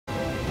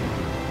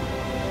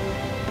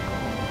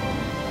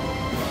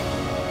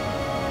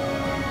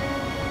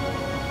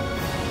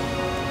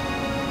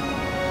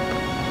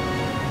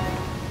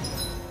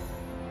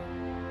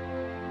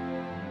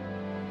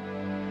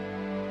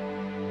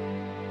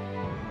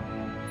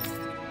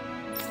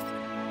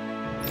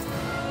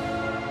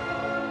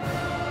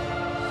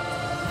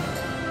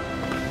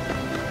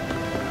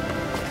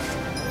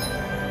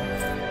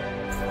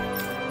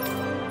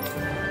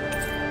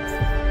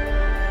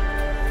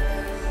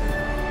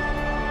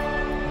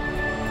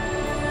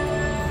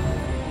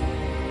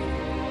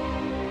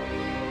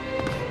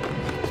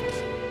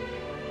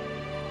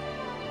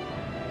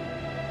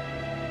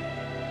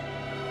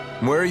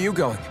Where are you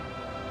going?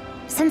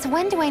 Since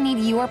when do I need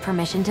your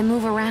permission to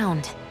move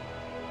around?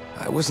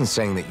 I wasn't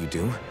saying that you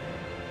do.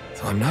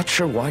 Though I'm not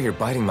sure why you're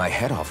biting my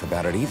head off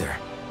about it either.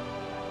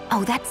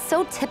 Oh, that's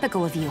so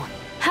typical of you.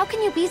 How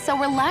can you be so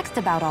relaxed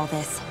about all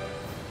this?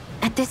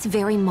 At this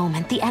very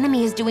moment, the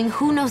enemy is doing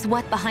who knows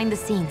what behind the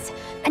scenes.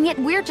 And yet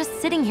we're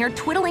just sitting here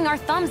twiddling our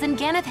thumbs in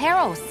Ganath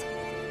Haros.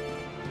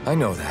 I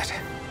know that.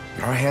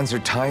 But our hands are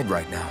tied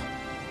right now.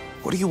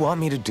 What do you want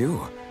me to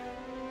do?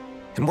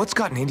 And what's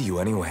gotten into you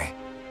anyway?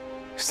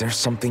 Is there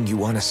something you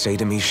want to say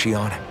to me,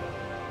 Shionne?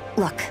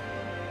 Look,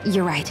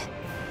 you're right.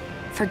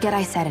 Forget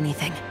I said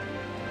anything.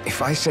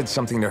 If I said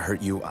something to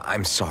hurt you,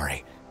 I'm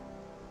sorry.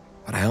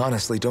 But I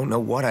honestly don't know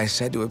what I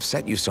said to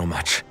upset you so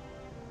much.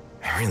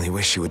 I really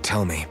wish you would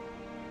tell me.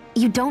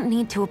 You don't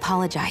need to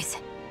apologize.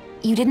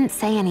 You didn't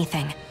say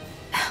anything.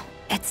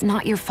 It's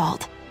not your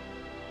fault.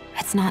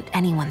 It's not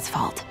anyone's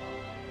fault.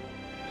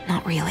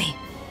 Not really.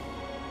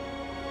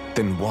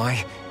 Then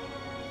why?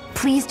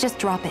 Please just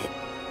drop it.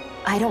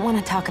 I don't want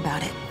to talk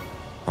about it.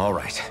 All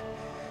right.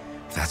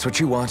 If that's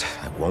what you want,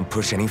 I won't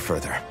push any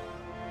further.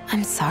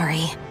 I'm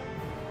sorry.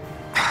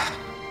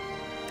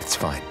 It's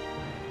fine.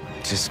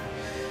 Just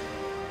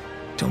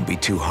don't be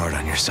too hard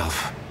on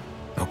yourself,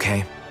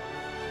 okay?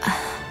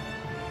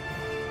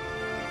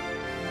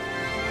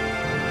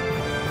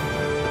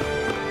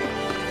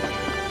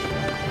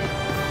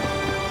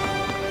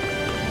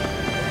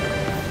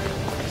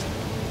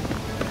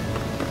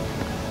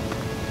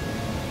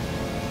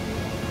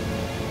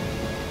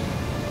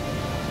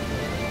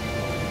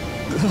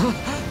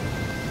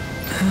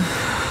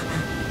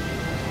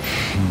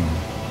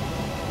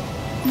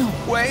 No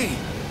way!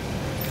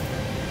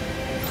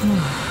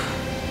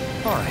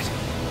 All right.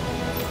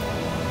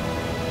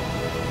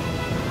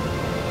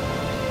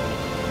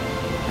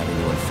 Having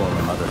to inform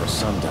a mother her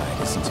son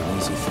died isn't an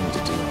easy thing to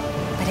do.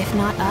 But if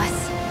not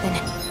us, then...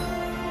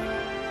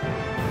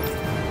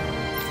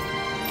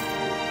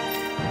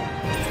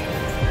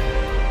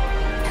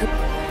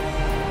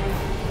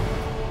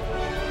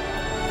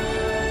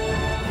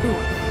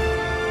 Ooh,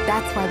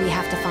 that's why we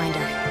have to find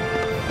her.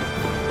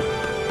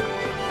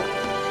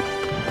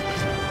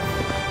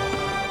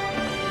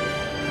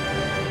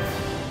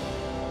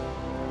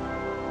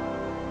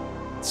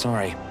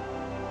 Sorry.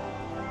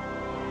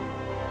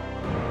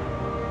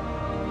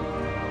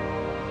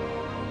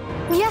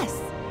 Yes.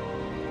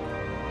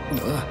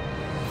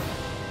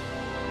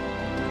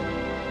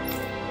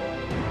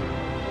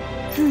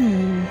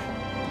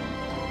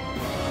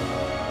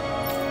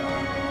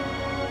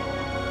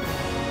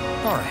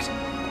 All right.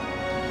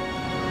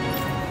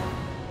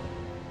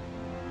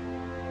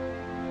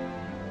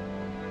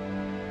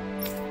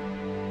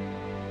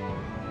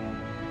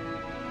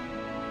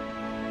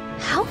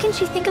 How can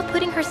she think of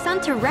putting her son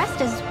to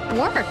rest as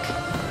work?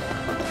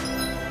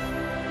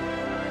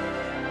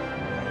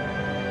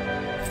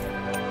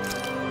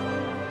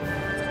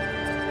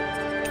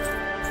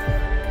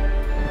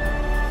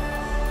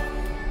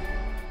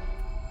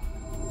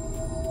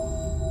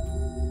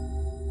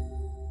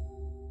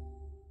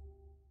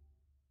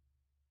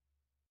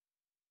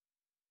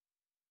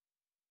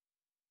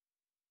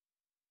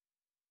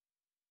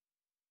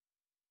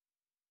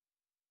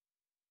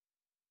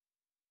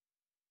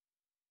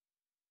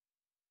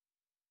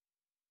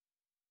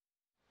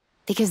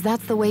 Because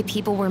that's the way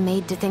people were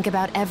made to think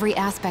about every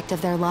aspect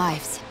of their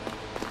lives.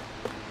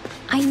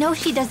 I know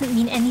she doesn't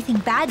mean anything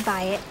bad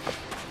by it.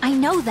 I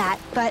know that,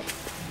 but...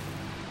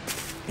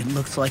 It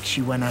looks like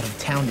she went out of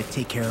town to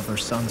take care of her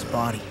son's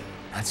body.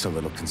 That's a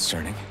little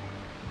concerning.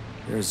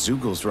 There are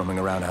𝚤𝚒𝚗𝚎 roaming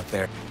around out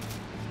there.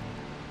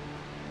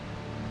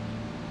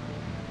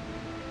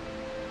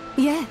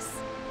 Yes.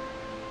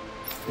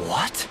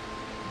 What?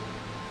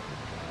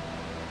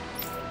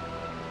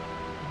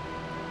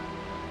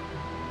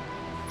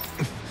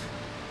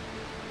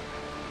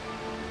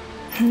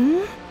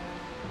 Hmm?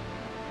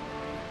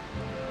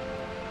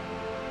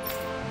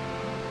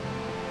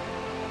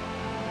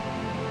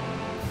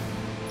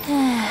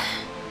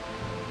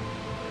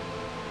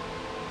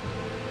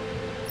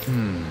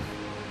 Hmm?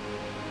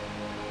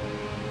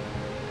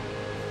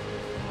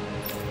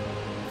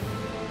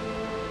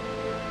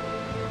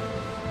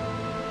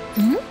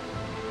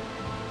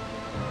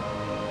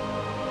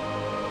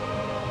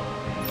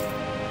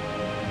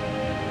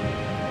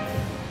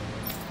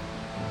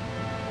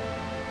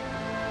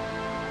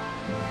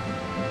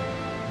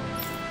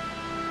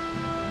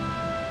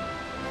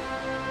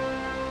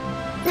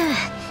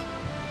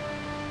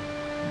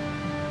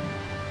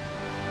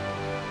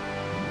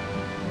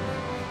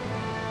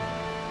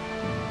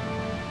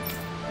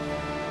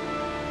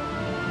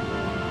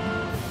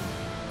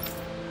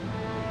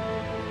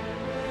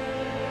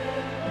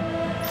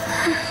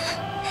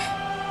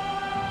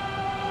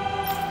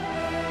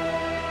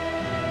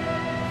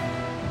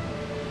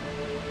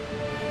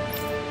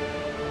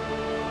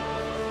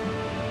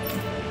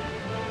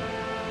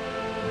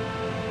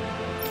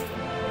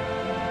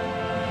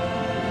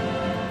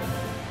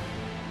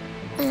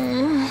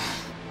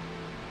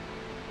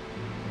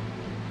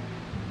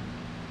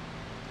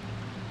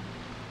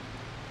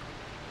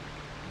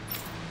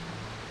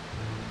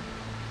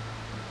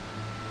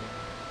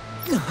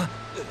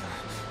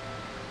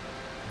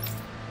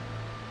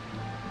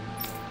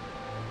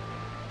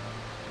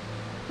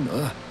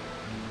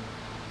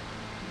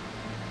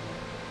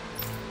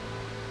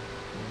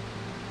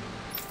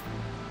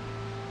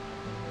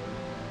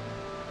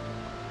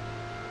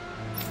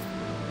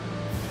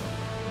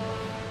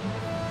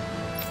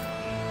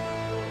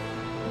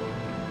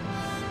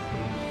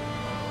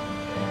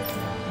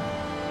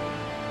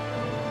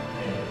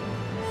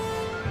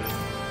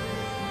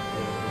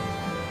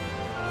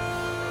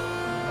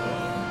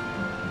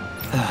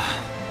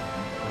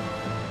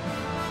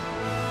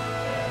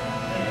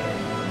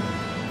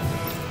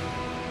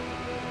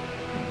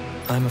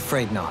 I'm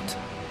afraid not.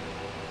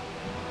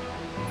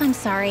 I'm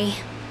sorry.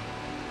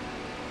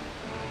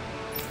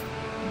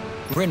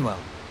 Rinwell.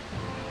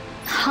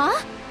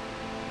 Huh?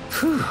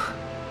 Phew.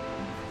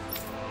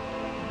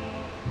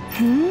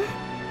 Hmm?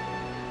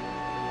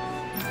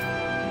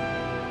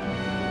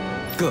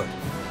 Good.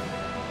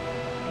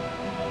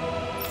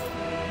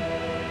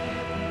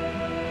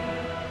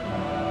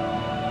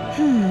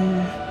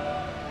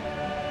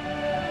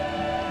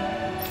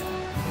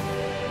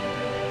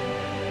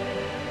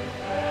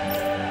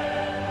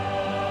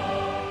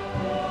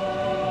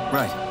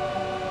 Right.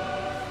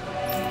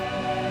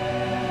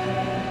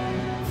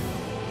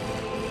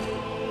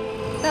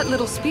 That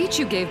little speech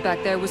you gave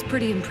back there was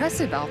pretty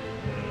impressive, Al.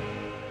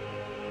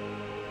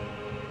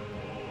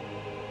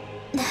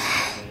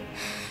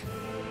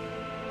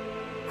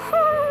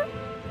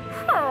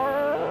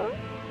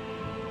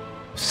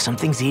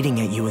 Something's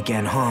eating at you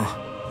again, huh?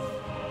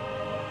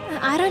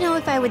 I don't know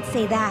if I would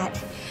say that.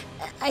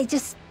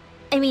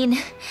 I mean...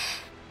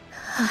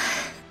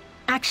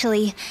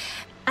 Actually,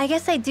 I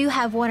guess I do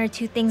have one or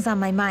two things on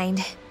my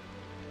mind.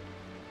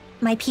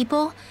 My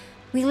people,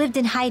 we lived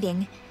in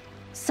hiding,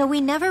 so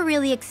we never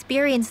really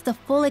experienced the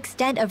full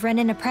extent of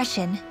Renan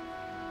oppression.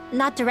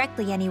 Not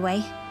directly,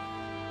 anyway.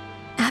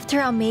 After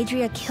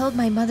𝚤𝚑𝚕𝚎 killed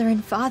my mother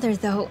and father,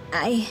 though,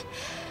 I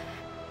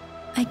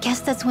guess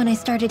that's when I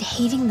started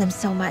hating them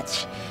so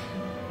much.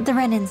 The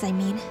Renans, I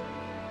mean.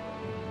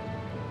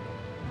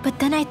 But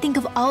then I think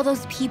of all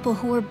those people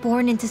who were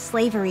born into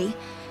slavery.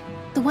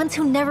 The ones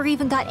who never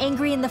even got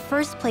angry in the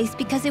first place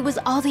because it was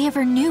all they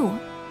ever knew.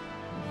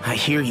 I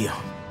hear you.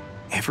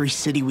 Every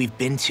city we've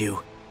been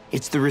to,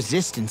 it's the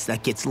resistance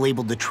that gets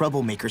labeled the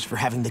troublemakers for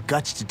having the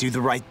guts to do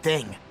the right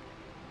thing.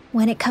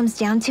 When it comes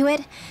down to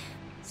it,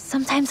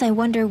 sometimes I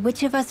wonder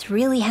which of us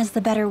really has the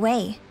better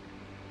way.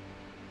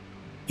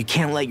 You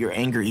can't let your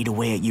anger eat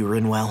away at you,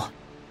 Rinwell.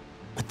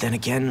 But then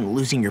again,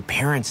 losing your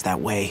parents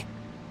that way...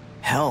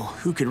 Hell,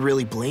 who could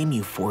really blame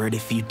you for it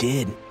if you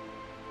did?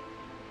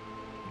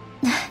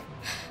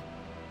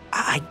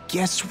 I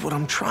guess what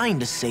I'm trying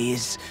to say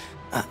is...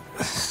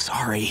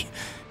 sorry.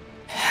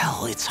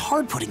 Hell, it's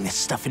hard putting this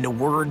stuff into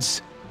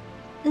words.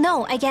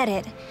 No, I get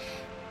it.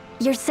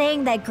 You're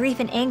saying that grief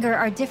and anger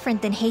are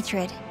different than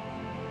hatred.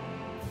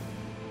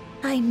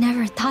 I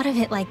never thought of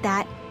it like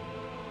that.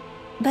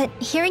 But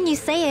hearing you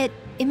say it,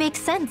 it makes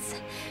sense.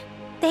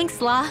 Thanks,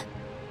 𝚤𝚑.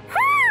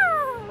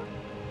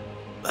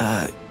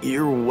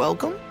 You're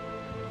welcome?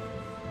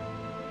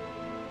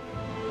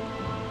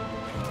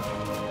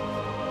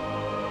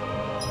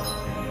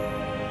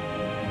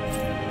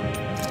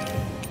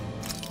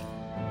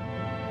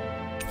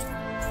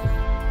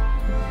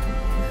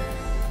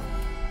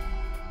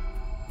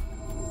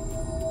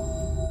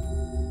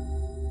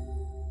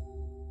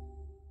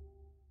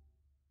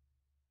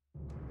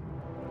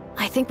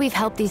 I think we've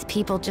helped these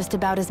people just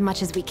about as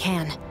much as we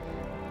can.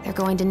 They're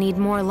going to need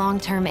more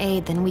long-term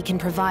aid than we can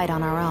provide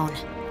on our own.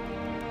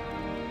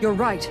 You're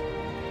right.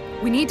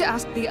 We need to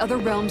ask the other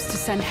realms to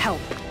send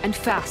help, and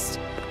fast.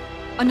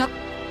 Another...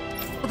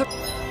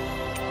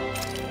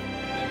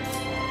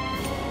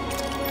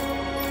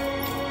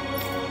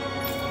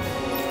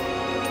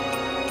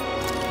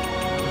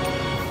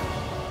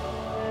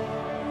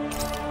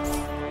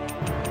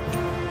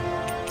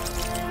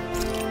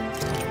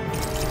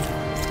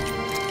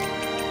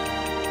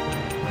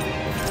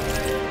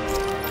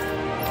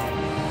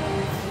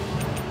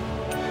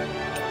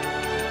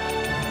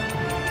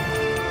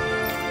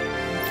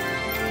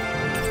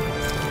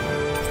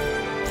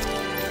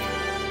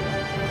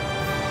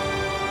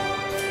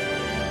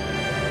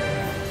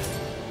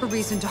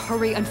 reason to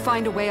hurry and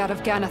find a way out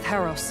of Ganath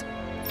Haros.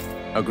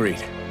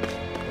 Agreed.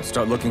 We'll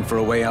start looking for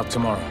a way out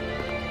tomorrow.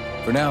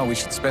 For now, we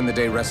should spend the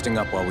day resting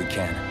up while we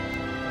can.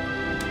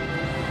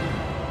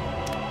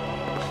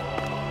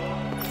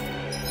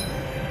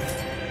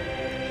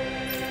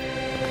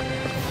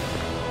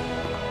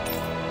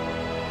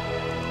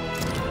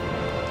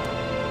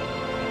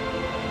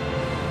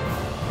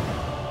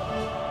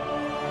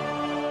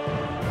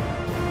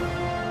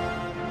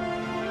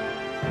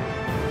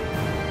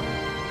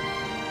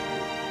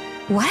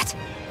 What?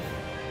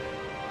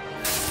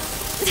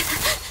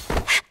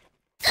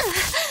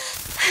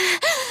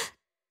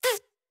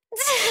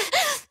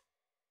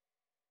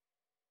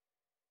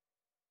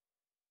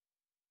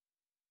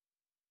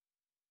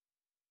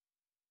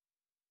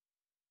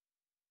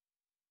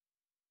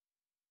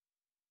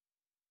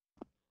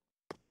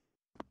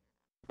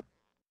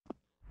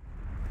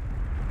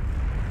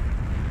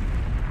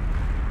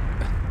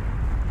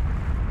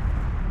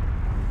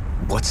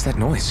 What's that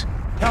noise?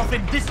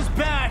 Alphen, this is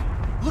bad!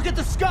 Look at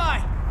the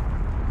sky!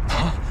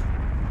 Huh?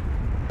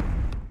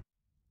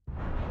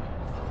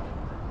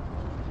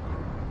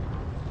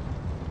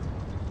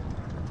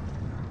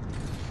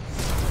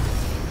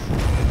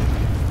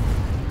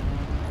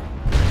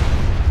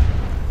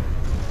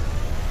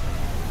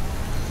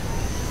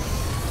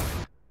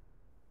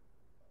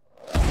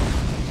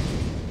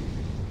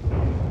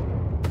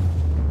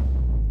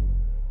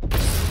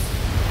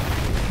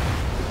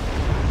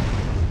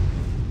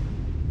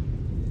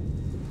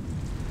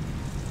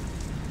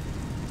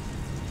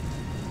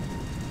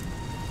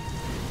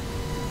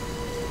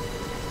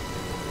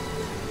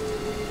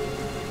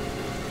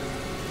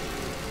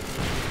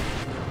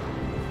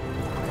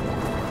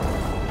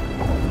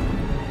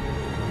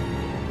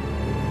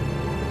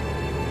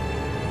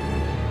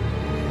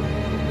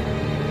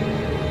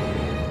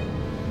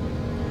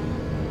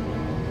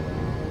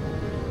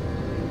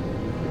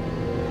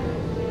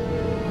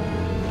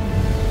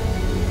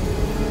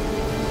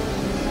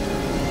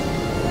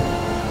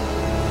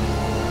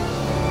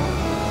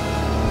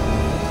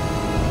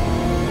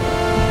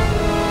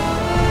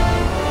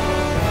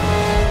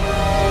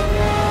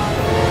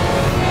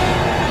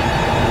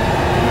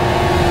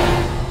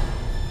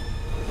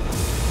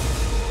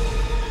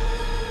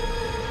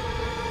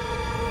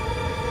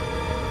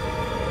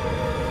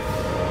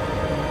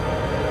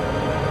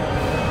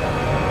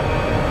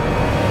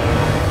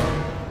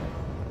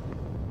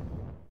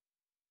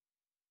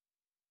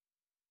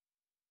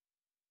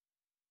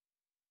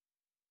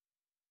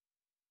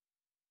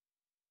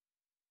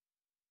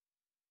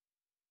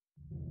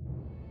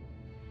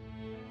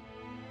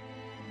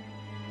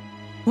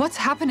 What's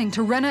happening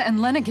to Rena and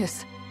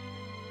Lenegis?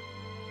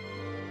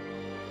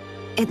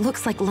 It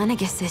looks like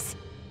Lenegis is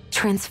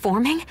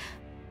transforming?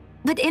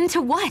 But into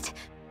what?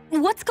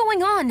 What's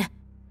going on?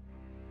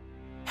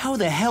 How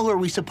the hell are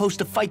we supposed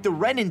to fight the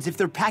Renans if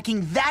they're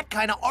packing that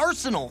kind of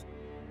arsenal?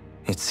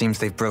 It seems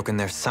they've broken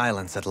their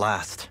silence at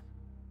last.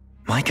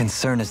 My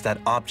concern is that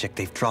object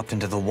they've dropped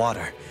into the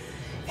water.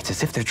 It's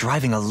as if they're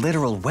driving a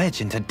literal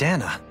wedge into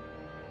Dana.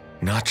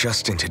 Not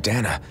just into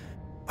Dana,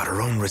 but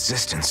her own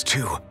resistance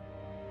too.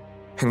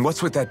 And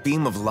what's with that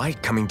beam of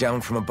light coming down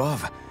from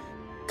above?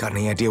 Got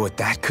any idea what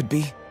that could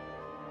be?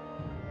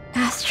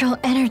 Astral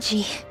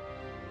energy.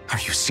 Are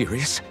you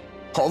serious?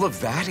 All of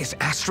that is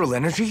astral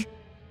energy?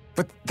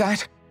 But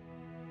that...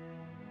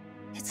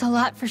 It's a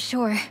lot for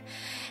sure.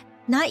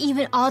 Not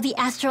even all the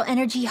astral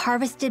energy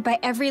harvested by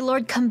every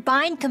lord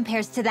combined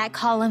compares to that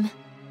column.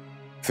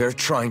 They're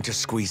trying to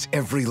squeeze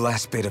every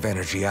last bit of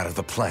energy out of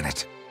the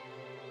planet.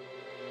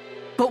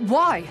 But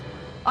why?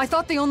 I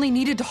thought they only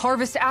needed to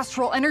harvest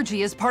astral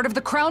energy as part of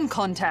the crown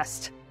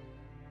contest.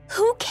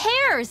 Who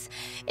cares?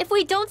 If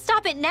we don't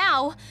stop it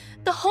now,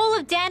 the whole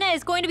of Dana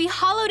is going to be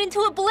hollowed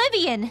into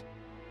oblivion.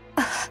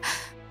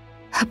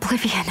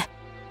 Oblivion.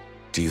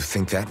 Do you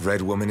think that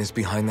red woman is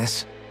behind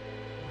this?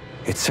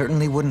 It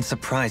certainly wouldn't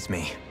surprise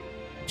me.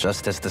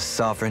 Just as the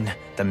Sovereign,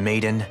 the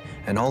Maiden,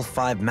 and all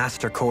 5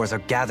 Master Cores are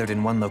gathered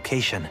in one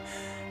location,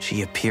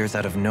 she appears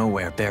out of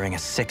nowhere bearing a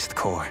 6th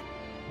core.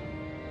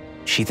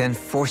 She then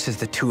forces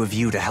the two of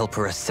you to help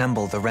her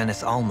assemble the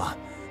Renis Alma.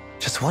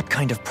 Just what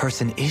kind of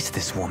person is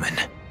this woman?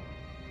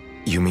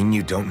 You mean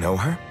you don't know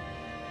her?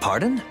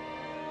 Pardon?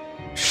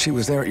 She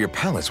was there at your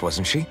palace,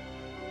 wasn't she?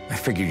 I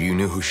figured you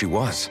knew who she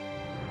was.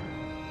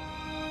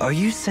 Are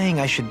you saying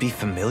I should be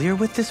familiar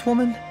with this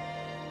woman?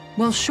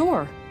 Well,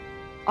 sure.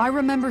 I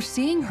remember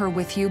seeing her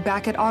with you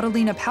back at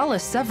𝚑𝚘𝚘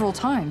Palace several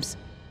times.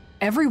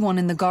 Everyone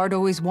in the guard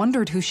always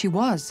wondered who she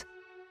was.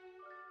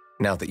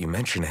 Now that you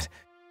mention it,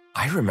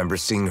 I remember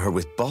seeing her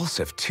with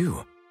Balseph,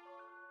 too.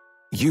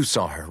 You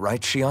saw her, right,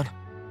 Shionne?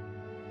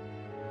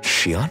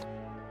 Shionne?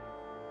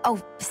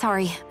 Oh,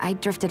 sorry, I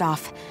drifted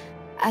off.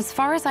 As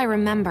far as I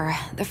remember,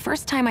 the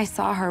first time I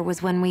saw her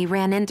was when we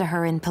ran into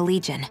her in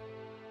Pelegion.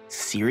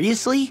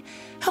 Seriously?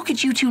 How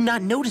could you two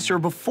not notice her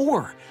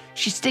before?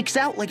 She sticks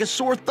out like a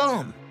sore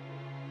thumb.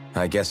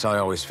 I guess I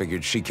always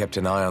figured she kept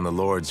an eye on the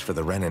lords for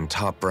the Renin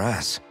top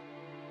brass.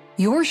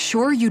 You're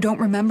sure you don't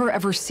remember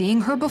ever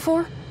seeing her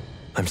before?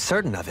 I'm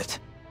certain of it.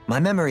 My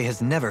memory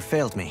has never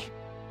failed me.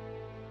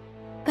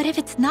 But if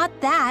it's not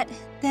that,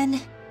 then...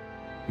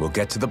 We'll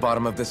get to the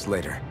bottom of this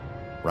later.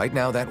 Right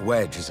now, that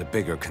wedge is a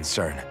bigger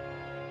concern.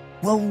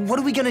 Well, what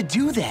are we gonna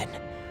do then?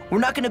 We're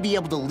not gonna be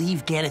able to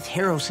leave Ganath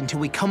Haros until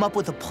we come up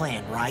with a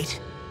plan,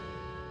 right?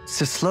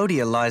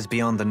 𝚃𝚊𝚕𝚎 lies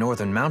beyond the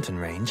northern mountain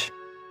range.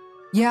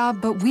 Yeah,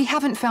 but we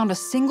haven't found a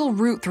single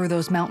route through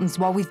those mountains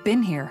while we've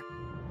been here.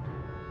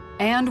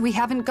 And we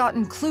haven't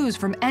gotten clues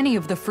from any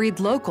of the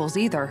freed locals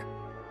either.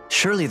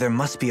 Surely there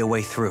must be a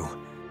way through.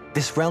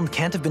 This realm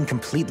can't have been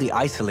completely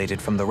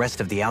isolated from the rest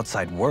of the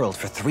outside world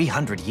for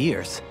 300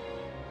 years.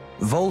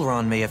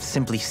 Volron may have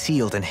simply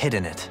sealed and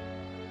hidden it.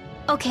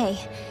 Okay,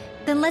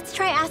 then let's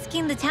try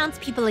asking the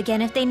townspeople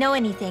again if they know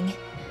anything.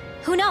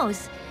 Who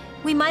knows?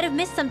 We might have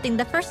missed something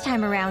the first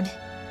time around.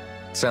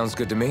 Sounds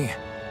good to me.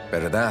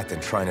 Better that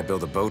than trying to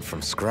build a boat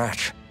from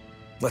scratch.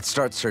 Let's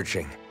start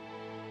searching.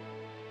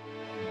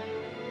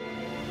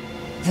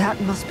 That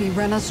must be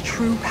Rena's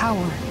true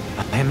power.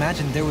 I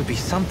imagined there would be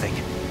something,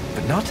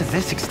 but not to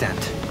this extent.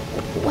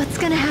 What's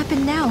gonna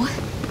happen now?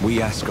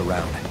 We ask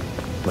around.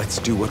 Let's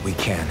do what we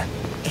can.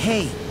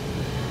 Hey.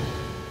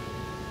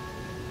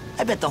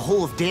 I bet the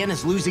whole of Dan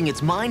is losing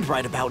its mind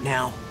right about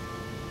now.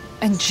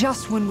 And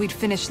just when we'd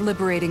finished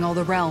liberating all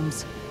the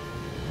realms.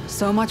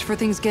 So much for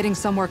things getting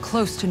somewhere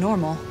close to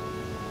normal.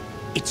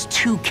 It's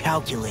too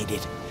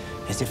calculated.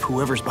 As if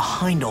whoever's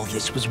behind all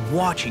this was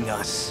watching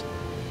us.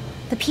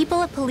 The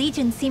people of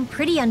Pelegion seem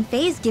pretty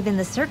unfazed given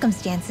the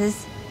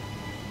circumstances.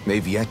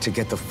 They've yet to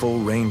get the full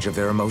range of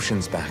their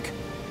emotions back.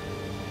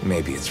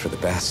 Maybe it's for the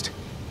best.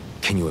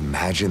 Can you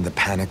imagine the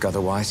panic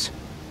otherwise?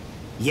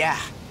 Yeah,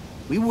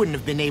 we wouldn't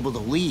have been able to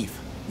leave,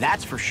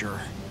 that's for sure.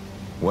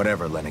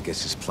 Whatever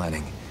Lenegis is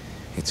planning,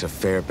 it's a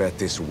fair bet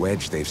this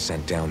wedge they've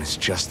sent down is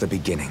just the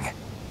beginning.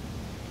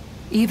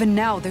 Even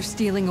now, they're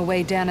stealing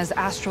away Dana's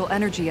astral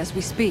energy as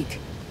we speak.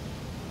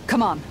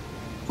 Come on,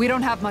 we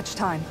don't have much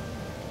time.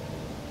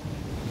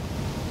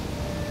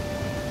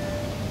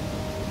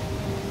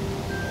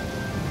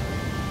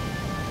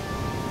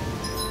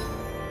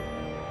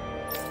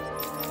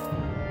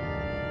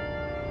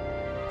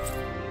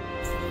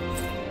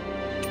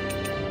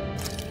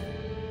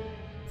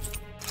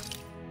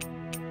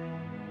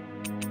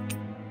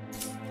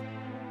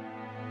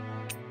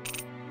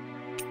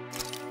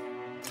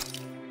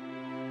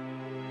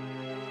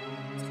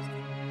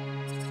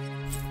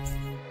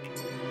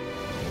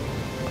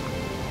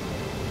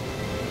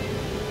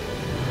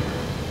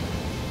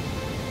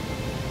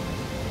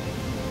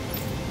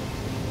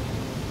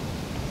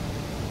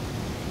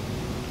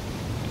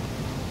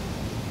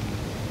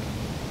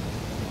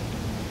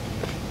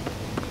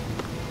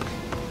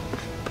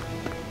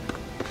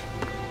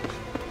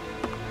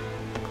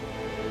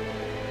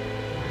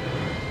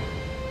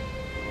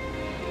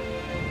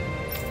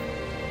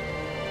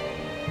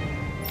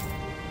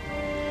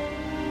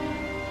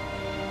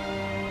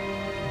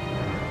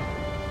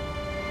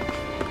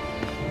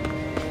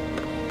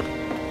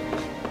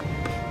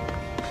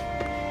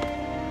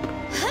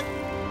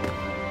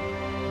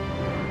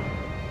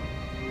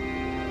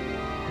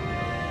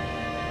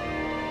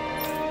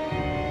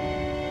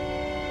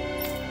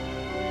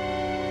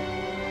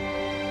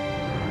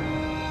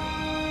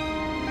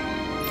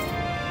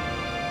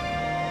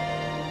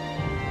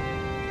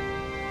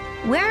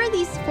 Where are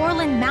these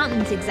Forland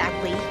Mountains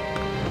exactly?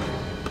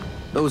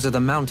 Those are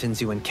the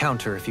mountains you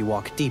encounter if you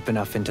walk deep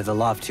enough into the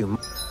𝚆𝚘𝚘𝚍.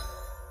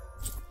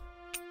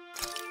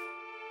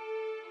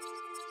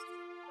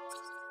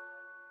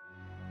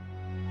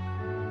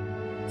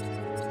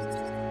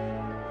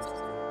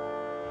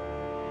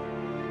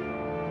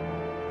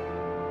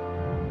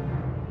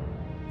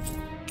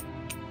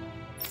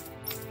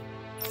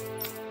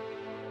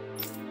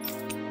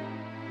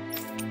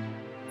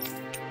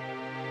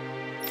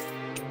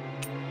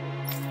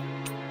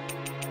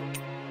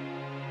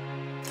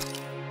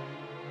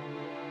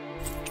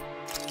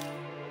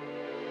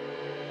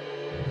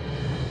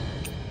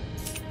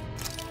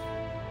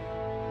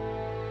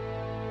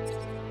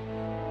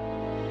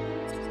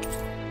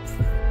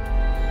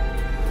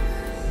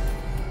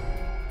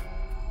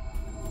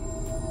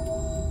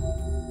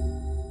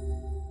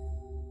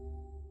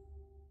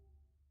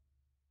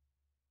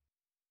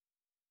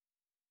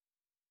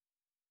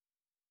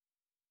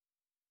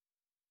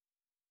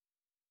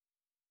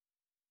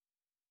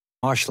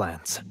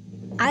 Marshlands.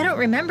 I don't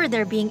remember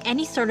there being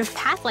any sort of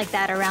path like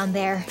that around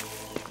there.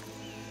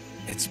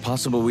 It's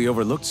possible we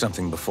overlooked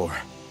something before.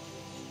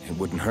 It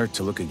wouldn't hurt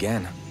to look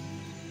again.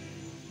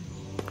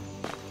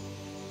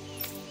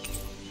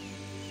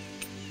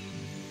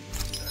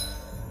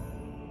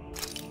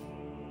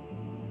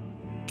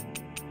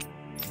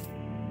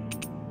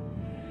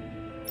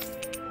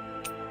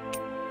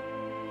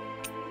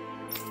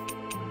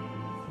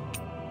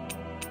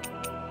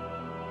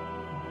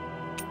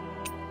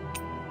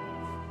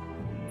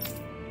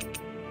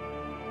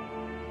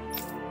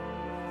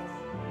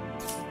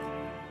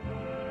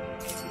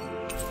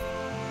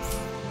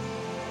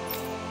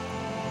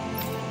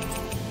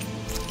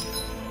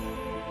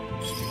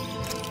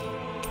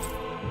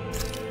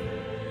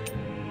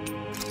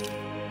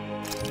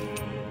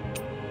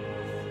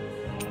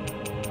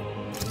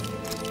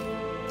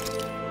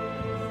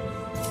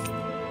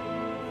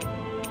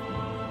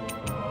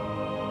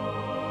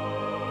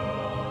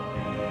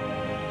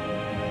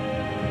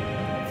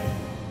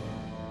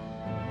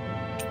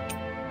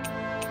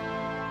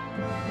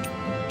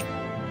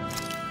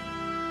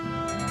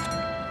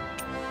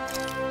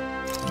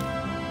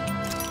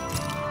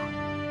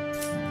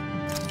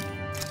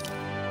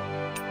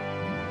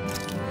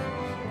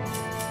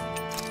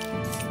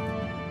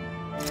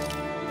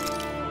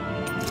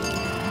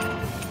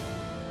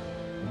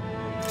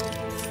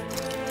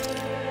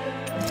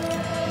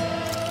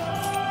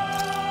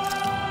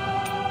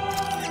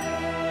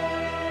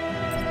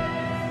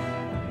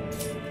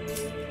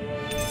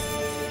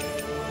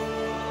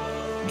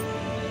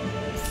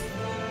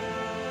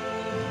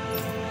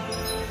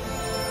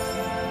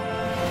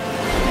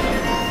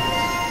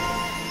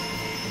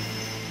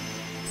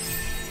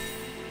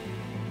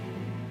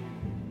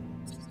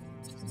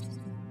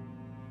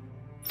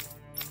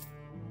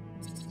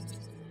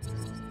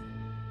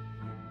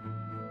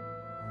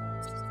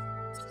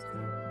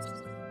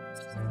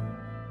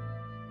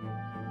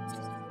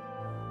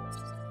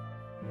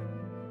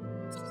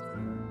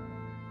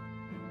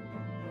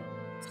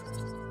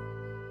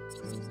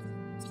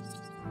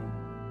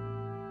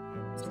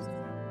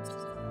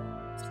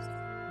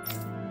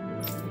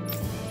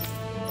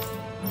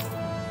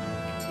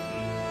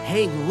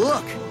 Hey,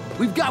 look!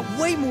 We've got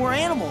way more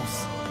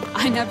animals!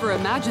 I never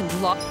imagined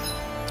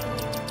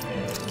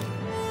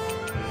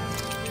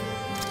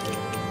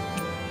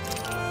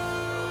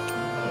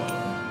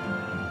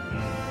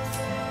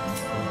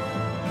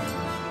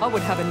I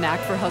would have a knack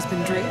for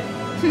husbandry.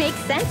 Makes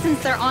sense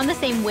since they're on the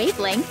same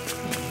wavelength.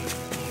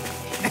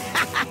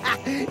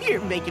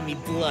 You're making me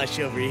blush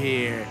over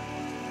here.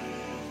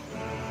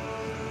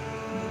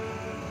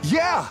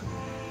 Yeah!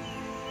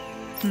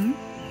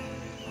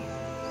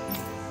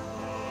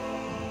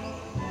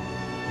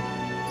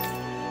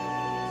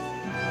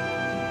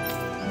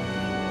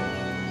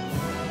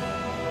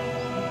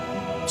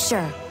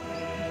 Sure.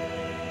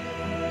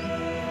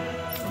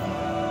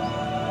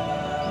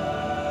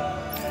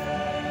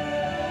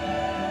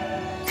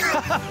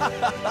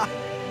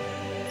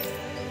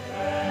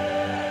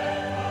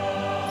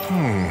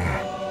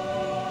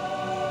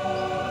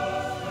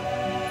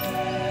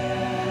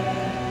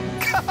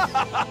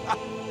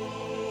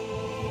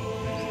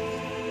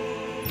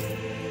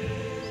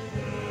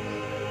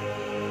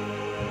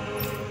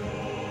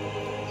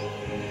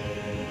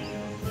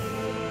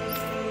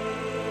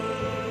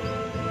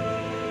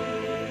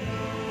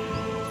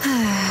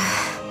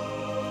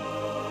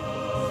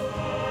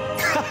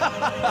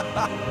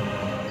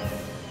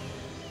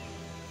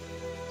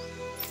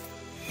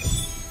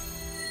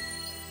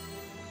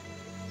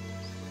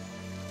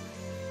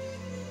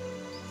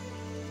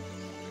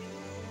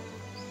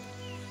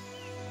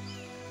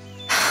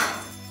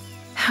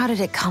 How did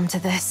it come to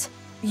this?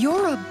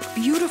 You're a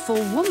beautiful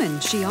woman,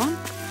 Shionne.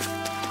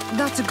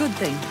 That's a good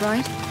thing,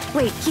 right?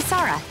 Wait,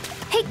 Kisara!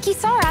 Hey,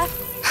 Kisara!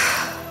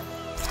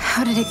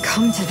 How did it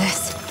come to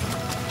this?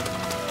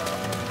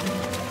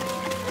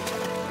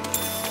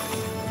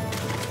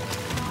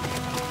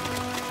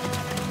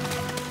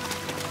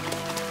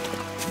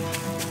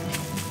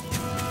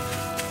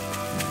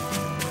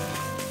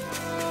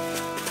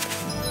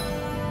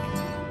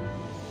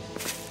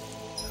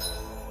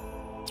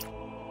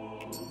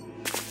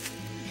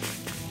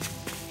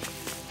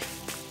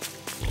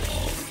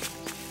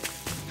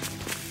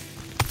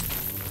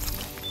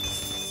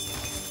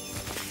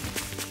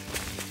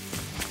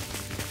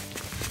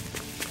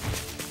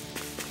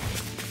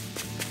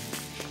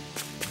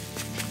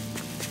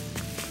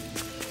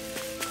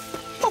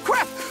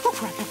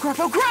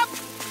 Oh crap!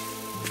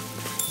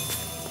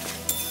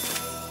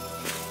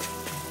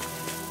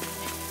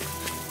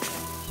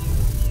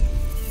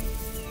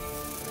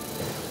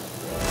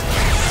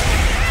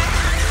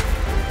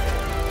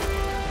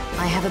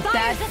 I have a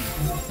bad...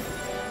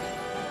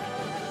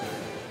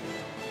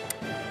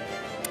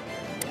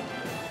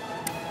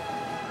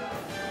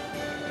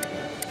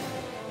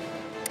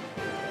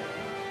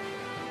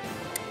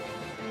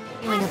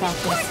 feeling about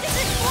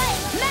this.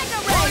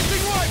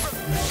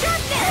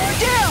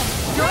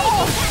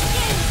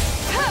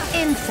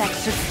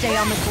 Insects should stay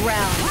on the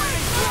ground.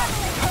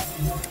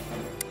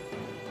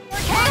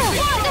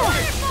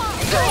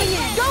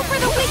 Go for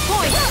the weak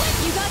point!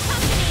 You got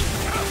company!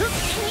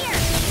 Here!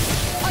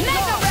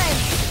 Mega Ray!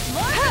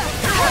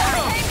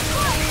 Concentration!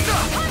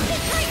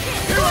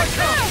 Here I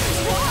come!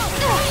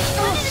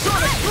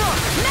 Sonic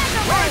Thrust!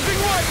 Rising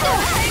Rifle!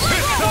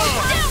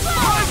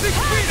 Rising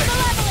Phoenix!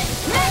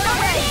 Mega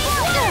Ray!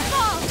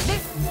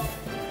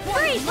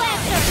 Freeze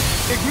Lancer!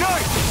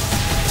 Ignite!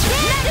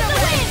 Dance in the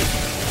wind!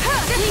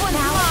 This one's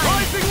mine!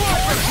 Rising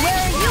Rifle!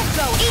 Where are you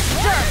going? Eat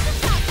dirt!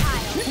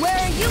 Where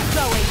are you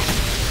going?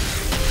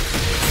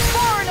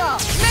 Far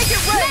enough! Make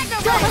it rain!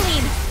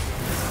 Dohalim!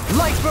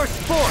 Light Burst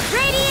Force!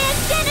 Radiant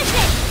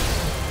Genesis!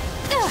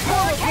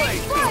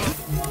 Hurricane Strike!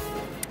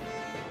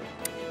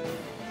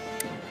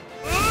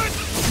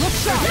 Look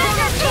sharp!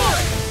 Mega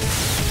Sword!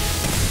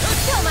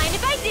 Don't mind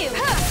if I do!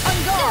 I'm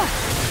gone!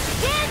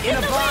 Dance In in a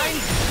the vine!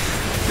 wind!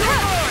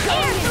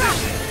 Air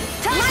Thrust!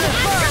 Time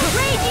after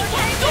Raging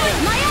Cascade!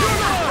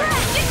 Miasma!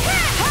 Magic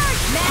Attack!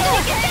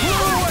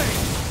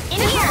 In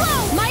here!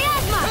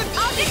 Miasma!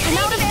 I'll get an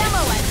out of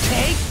ammo!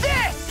 Take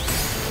this!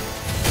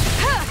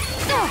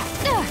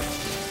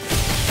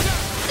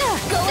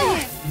 Go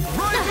ahead!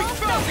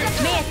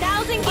 May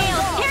 1,000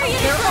 gales carry you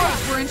to Their shore!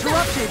 arcs were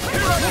interrupted.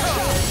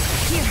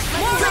 Here,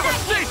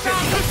 Devastation!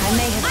 I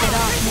may have bit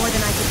off more than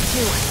I could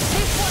chew.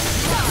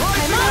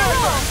 I'm on a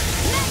roll!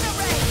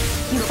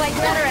 You fight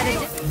better at a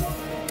distance.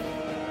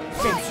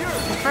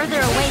 The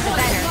further away, the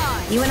better.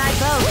 You and I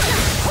both.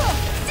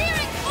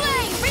 Searing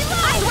Flame!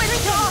 Reload! I switch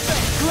to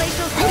offense!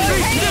 Glacial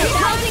Hey, Spear.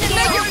 1,000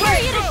 gales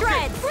carry you to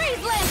shreds!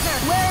 Freeze Lancer!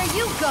 Where are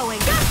you going?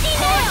 Gusty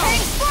Nail!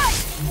 Searing Flame!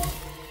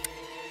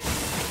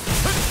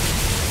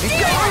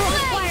 Reload!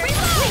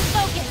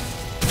 Focus!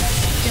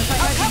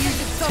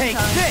 Take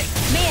this!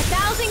 May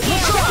 1,000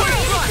 gales carry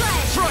you to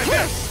shreds! Try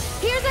this!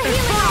 Here's a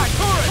healing arc!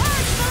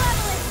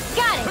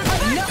 Got it!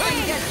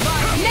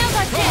 Now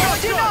that's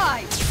it!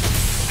 Denied!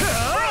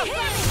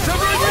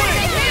 Severing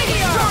Wing!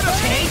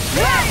 Take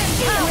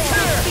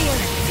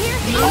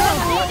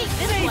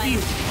Save you!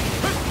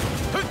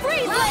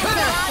 Freeze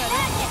Lancer!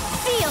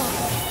 Seal!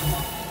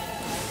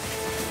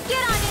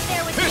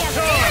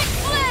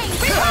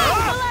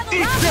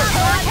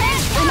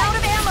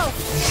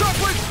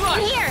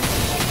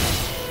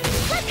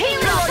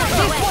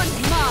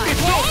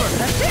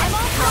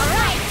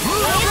 Alright!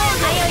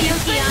 I owe you,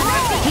 Shionne.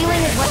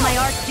 Healing is what my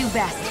arts do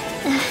best.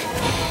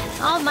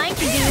 All mine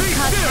can do is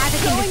cause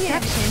havoc and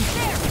destruction.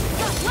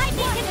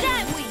 Lightning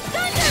condemn!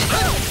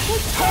 Thunderbolt!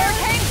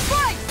 Hurricane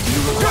strike!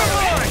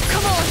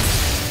 Come on!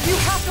 You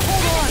have to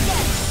hold on!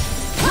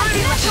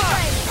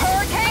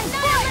 Hurricane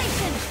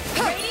Annihilation!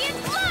 Radiant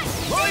light!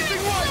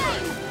 Rising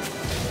Wyvern!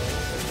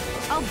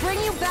 I'll bring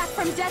you back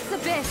from Death's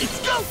Abyss! Let's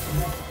go!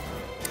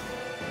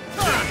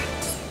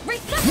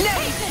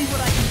 Resuscitation!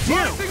 What I can do!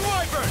 Rising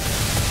Wyvern!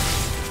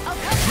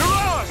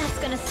 Mirage! That's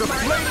gonna The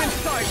smart flame me.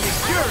 inside me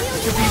yearns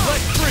to be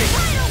let free!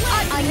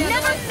 I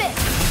never miss!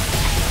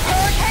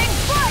 Hurricane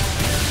strike!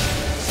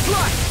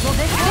 Slash! Well,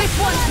 this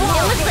one's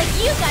It looks like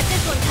you got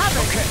this one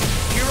covered. Okay,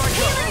 here I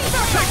go!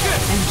 Take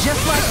this! And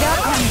just like that,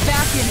 I'm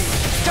back in it.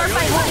 Start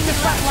by holding the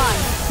front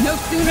line. No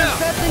sooner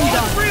said than All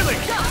done. freely!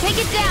 Take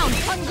it down!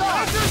 On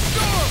guard!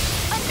 Thunderstorm!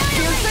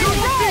 Piercing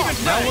roar!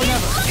 Now or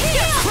never!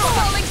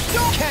 Falling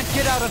storm! Can't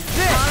get out of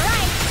this!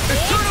 Alright!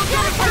 Eternal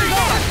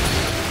devastation!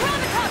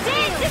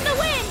 Dance in the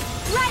wind!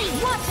 Ready,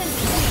 watch and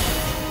see!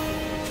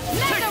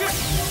 Take this!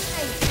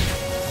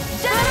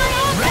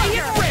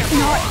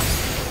 Not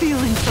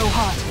feeling so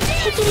hot.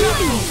 Take it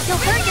easy. You'll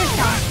hurt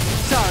yourself.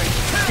 Sorry,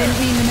 didn't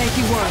mean to make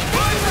you worry.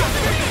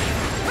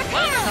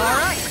 All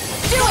right,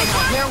 Do it!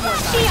 there was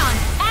I. Shionne,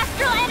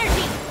 astral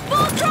energy!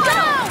 Full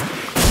throttle!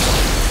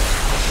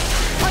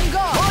 On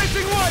guard!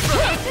 Rising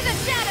Wyvern! Into the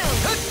shadows!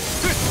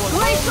 This one's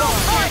Glacial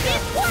all mine!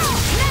 This world!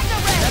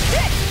 That's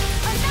it!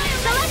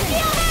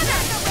 Celestial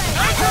hammer!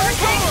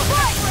 Hurricane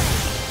strike!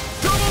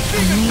 Double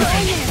demon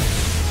strike!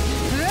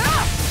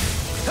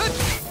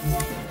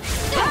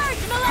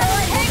 Surge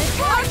malevolence!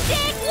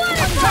 Arctic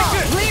waterfall!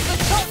 Leave the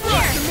top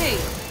floor to me.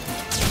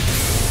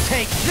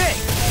 Take this!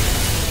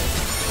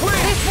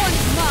 This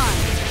one's mine.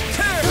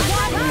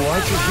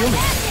 Why'd you heal me?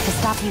 To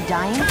stop you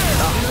dying?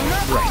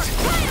 Right.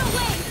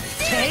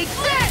 Take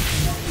this!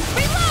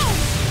 Reload!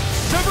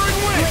 Severing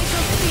wind!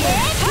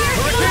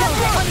 Hurricane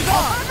strike!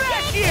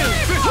 Blast You!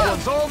 This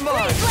one's all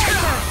mine!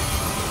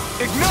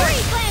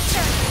 Ignite!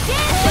 Lancer!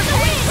 Dance in the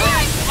wind!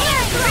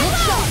 Air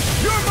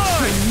thrust! You're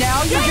mine!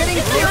 Now you're getting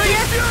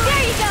serious?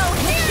 There you go!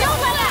 Don't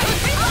let up!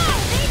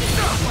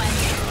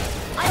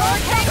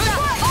 Hurricane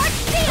strike! Arch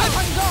steel!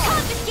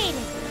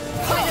 Confiscated!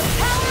 By the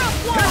power of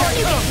war!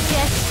 You get the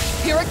gist!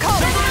 Here it comes.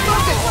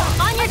 Focus.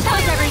 On your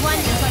toes, everyone!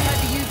 I had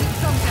to use it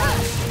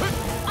sometime.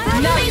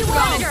 I'm Now moving you've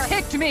gone longer! and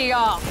ticked me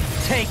off.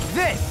 Take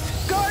this!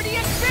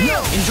 Guardian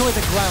field. Enjoy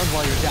the ground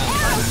while you're down.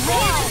 Take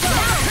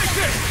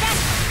this!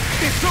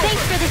 It's Thanks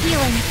over! for the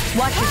healing.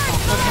 Watch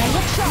yourself, okay?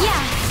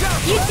 Yeah,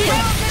 you too.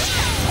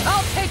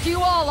 I'll take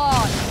you all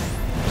on.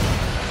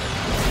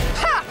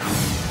 Ha!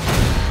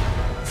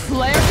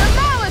 Flare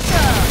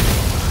Demolition.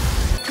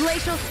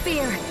 Glacial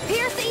spear.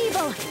 Pierce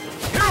evil.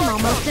 I'm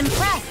almost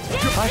impressed.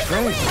 I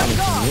praise coming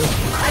from you.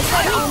 I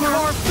said Don't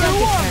encore get for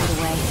war. carried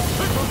away.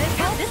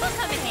 This'll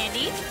come in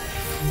handy.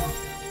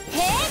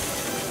 Hit.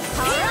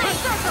 Alright.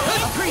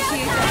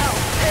 Appreciate the help.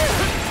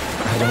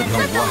 I don't know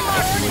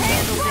what you would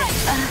handle this.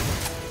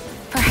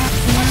 Perhaps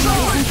now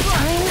isn't the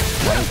time?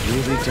 I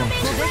really don't.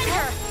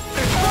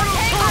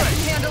 I can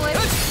handle it.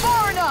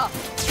 Far enough.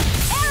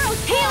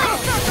 Arrows healing.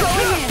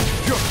 Going in.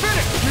 You're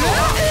finished!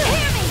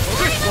 Hear me.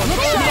 This one's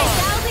all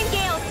mine! 1,000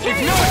 gales.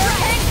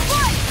 Ignite!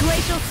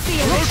 Glacial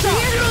spear. Pierce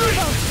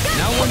evil.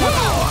 Now we're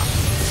not.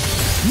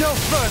 No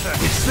further!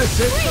 Is this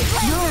it?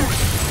 No.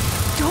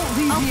 Don't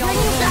leave I'll me all bring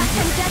you back alone.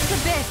 from Death's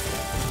Abyss.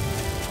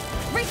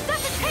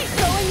 Resuscitate.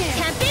 Going in.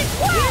 Tempest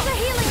Swirl. Here's a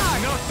healing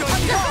heart. Not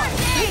done yet!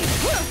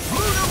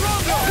 Lunar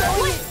Rondo!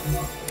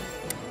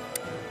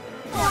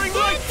 Pouring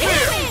light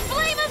here!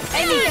 Flame of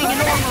steel. Anything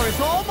in armor is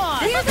all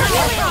mine! Here's a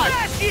healing heart.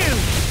 Smash you!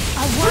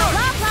 A whirl.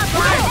 Blah, blah,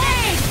 blah.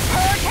 Hey.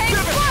 Hurricane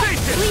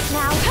Devastation! Sleep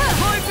now.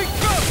 Rising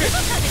Falcon!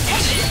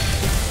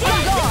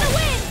 Dance in the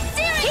wind.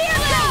 Here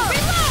goes.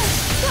 Reload.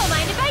 Don't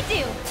mind if I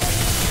do.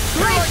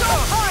 Glacial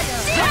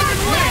Fire!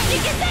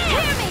 Magic is there.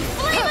 Hear me.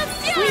 Flame of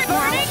fury.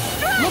 Burning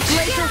strike. Look,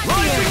 Glacial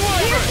Rising Here's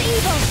Wyvern!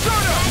 evil.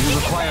 Shut up! You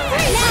require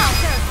Now.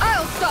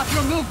 I'll stop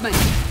your movement.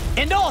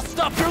 And I'll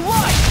stop your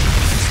life!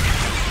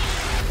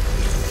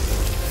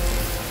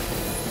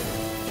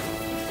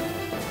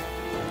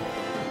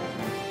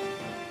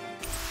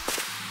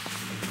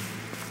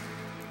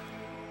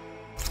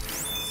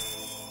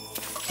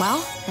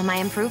 Well, am I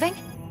improving?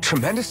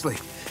 tremendously.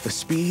 The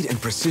speed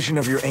and precision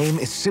of your aim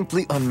is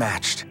simply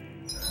unmatched.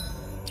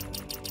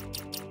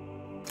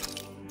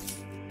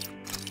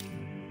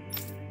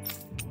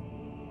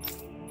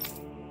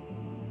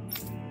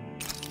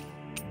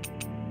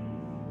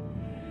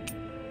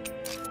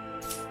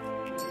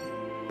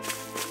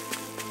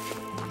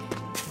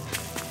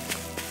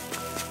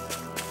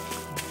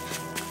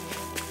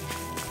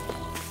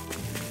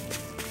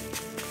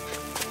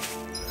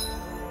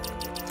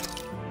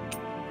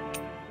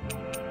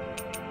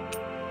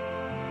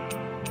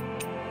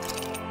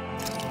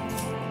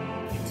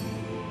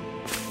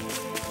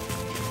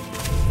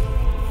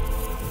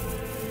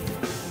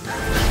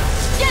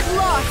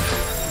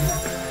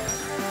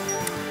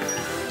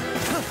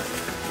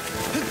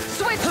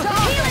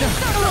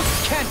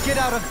 Can't get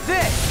out of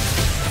this!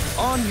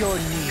 On your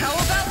knees. How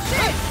about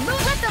this?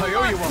 Let the I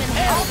owe you one.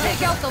 marksman I'll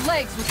take out the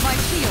legs with my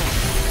shield.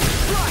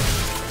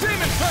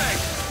 Demon Fang!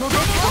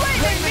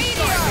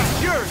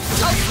 Yours!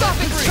 I'll stop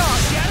it,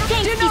 charge!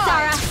 Thanks,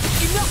 Kisara.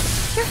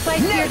 You're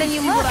flightier than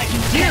you look.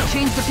 Can't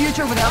change the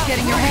future without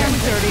getting your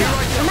hands dirty.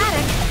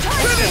 Dramatic.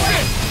 Finish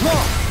it!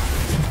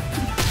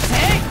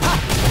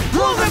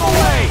 Blow them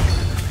away!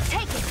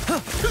 Take it.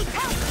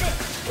 Pounce it.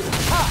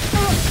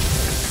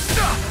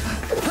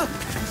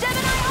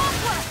 Gemini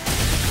Aqua.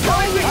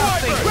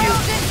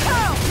 Ground and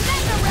toe.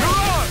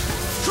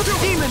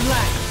 Demon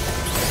Land!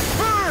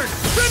 Burn!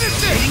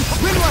 Finish it!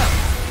 Rinwell!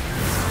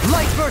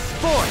 Light burst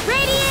forth!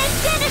 Radiant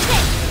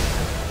Genesis!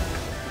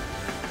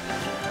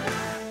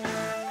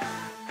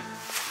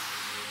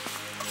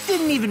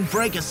 Didn't even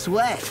break a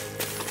sweat.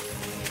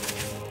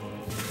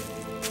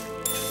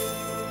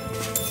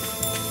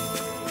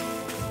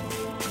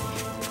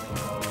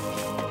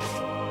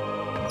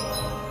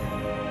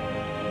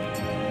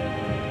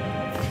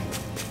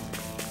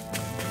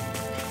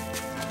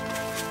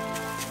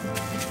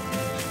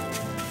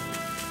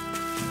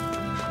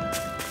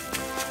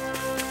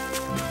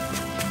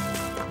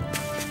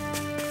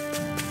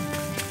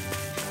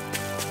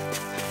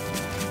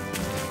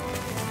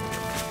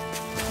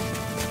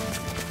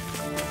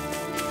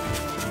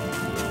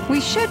 We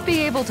should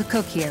be able to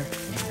cook here.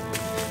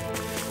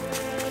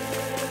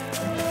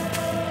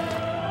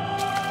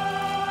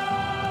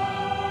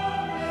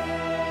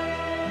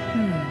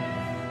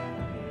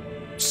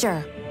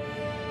 Sure.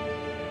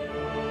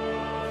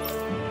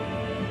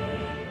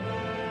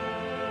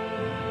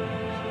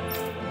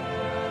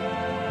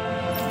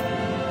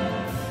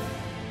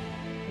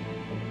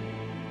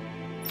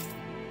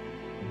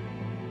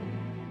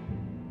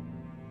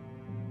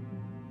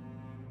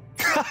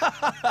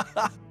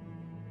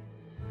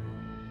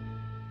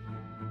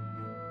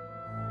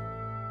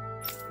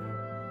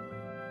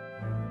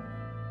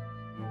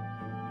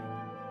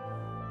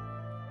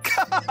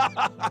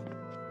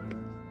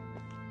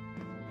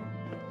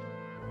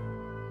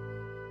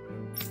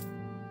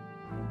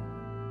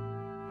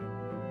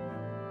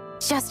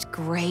 Just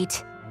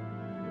great.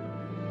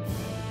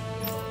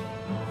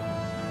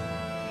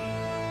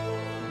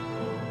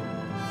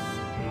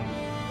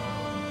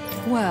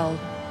 Well...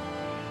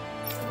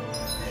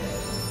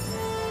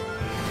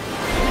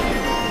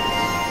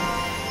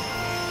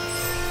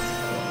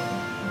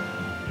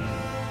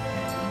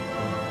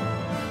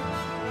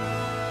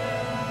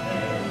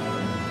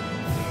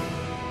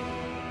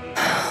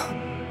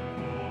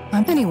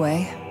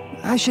 Anyway,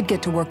 I should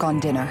get to work on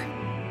dinner.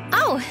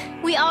 Oh,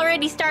 we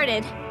already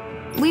started.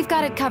 We've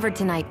got it covered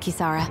tonight,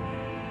 Kisara.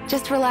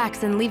 Just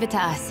relax and leave it to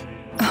us.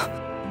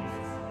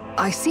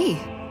 I see.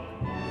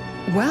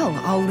 Well,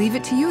 I'll leave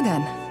it to you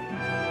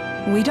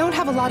then. We don't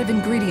have a lot of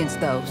ingredients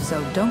though,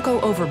 so don't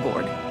go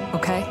overboard,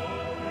 okay?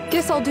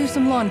 Guess I'll do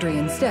some laundry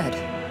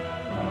instead.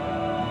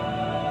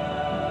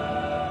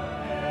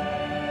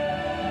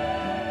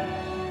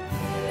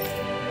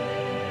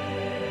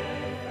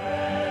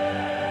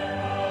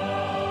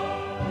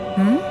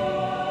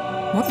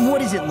 What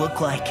does it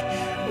look like?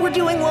 We're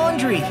doing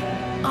laundry,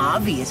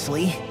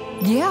 obviously.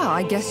 Yeah,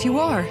 I guess you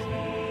are.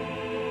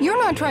 You're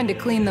not trying to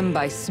clean them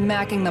by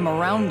smacking them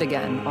around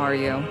again, are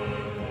you?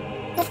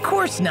 Of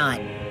course not.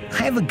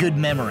 I have a good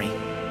memory.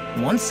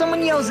 Once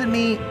someone yells at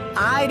me,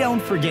 I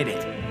don't forget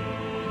it.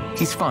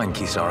 He's fine,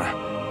 Kisara.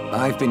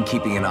 I've been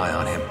keeping an eye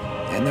on him,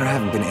 and there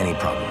haven't been any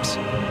problems.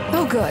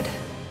 Oh, good.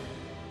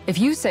 If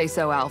you say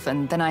so,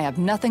 Alphen, then I have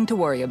nothing to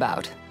worry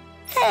about.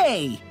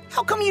 Hey,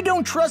 how come you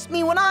don't trust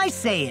me when I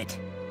say it?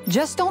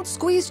 Just don't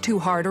squeeze too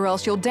hard or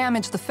else you'll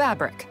damage the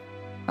fabric,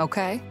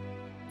 okay?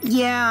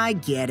 Yeah, I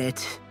get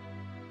it.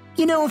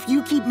 You know, if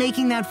you keep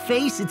making that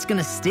face, it's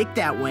gonna stick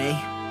that way.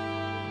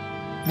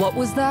 What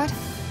was that?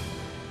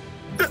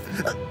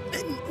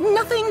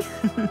 Nothing.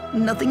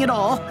 Nothing at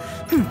all.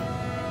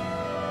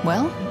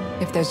 Well,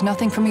 if there's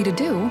nothing for me to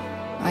do,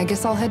 I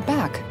guess I'll head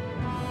back.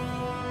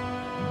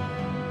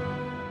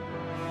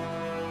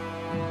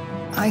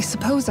 I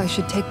suppose I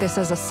should take this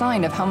as a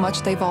sign of how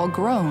much they've all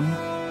grown,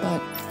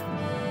 but...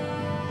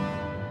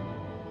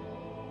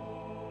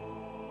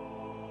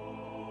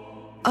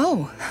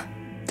 Oh,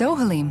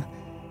 Dohalim.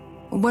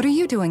 What are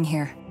you doing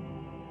here?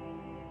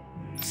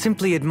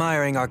 Simply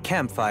admiring our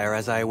campfire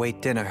as I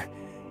await dinner.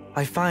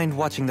 I find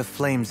watching the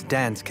flames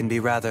dance can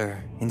be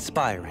rather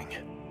inspiring.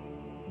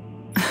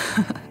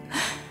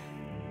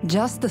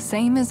 Just the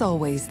same as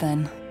always,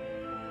 then.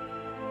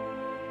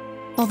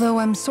 Although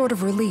I'm sort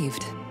of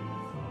relieved.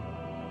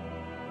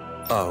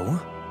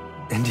 Oh?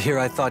 And here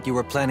I thought you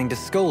were planning to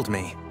scold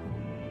me.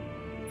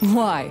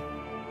 Why?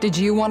 Did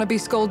you want to be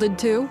scolded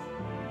too?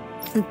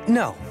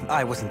 No,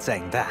 I wasn't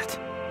saying that.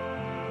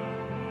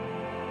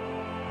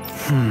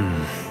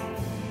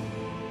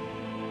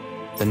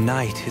 The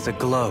night is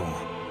aglow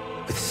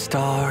with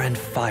star and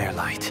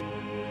firelight.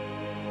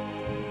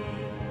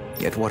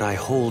 Yet what I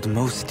hold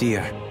most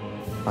dear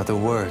are the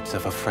words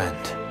of a friend.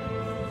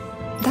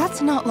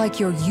 That's not like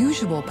your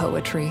usual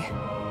poetry.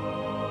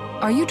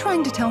 Are you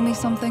trying to tell me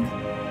something?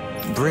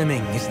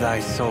 Brimming is thy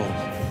soul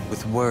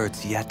with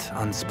words yet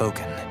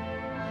unspoken.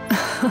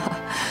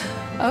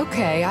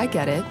 Okay, I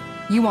get it.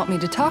 You want me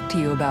to talk to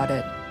you about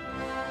it.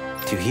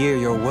 To hear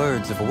your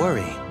words of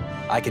worry,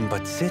 I can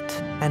but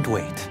sit and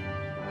wait.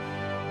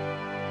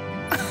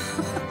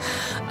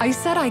 I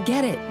said I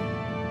get it.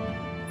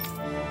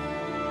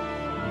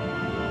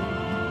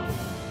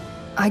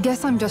 I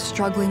guess I'm just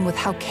struggling with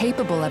how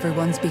capable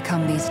everyone's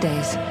become these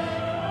days.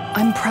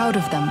 I'm proud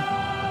of them,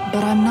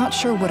 but I'm not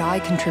sure what I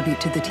contribute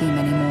to the team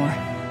anymore.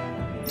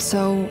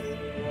 So,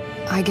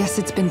 I guess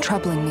it's been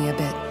troubling me a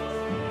bit.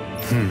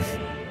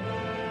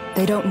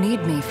 They don't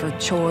need me for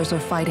chores or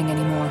fighting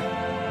anymore.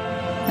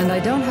 And I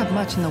don't have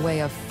much in the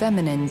way of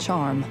feminine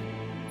charm.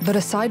 But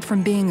aside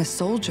from being a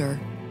soldier,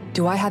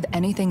 do I have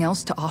anything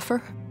else to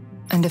offer?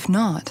 And if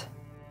not,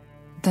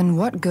 then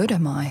what good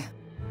am I?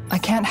 I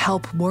can't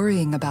help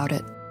worrying about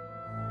it.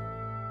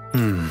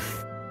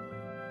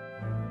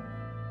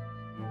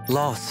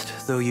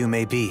 Lost though you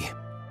may be,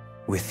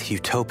 with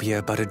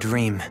utopia but a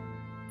dream,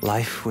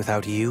 life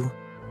without you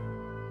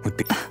would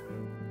be...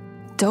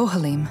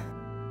 Dohalim.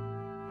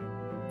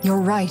 You're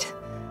right.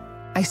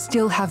 I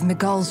still have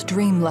Miguel's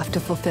dream left to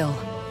fulfill.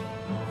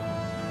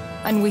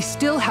 And we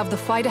still have the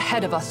fight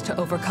ahead of us to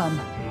overcome.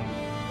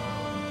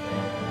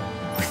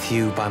 With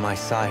you by my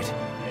side,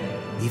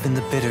 even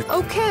the bitter...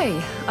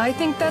 Okay, I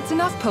think that's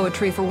enough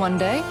poetry for one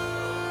day.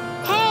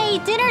 Hey,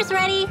 dinner's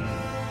ready!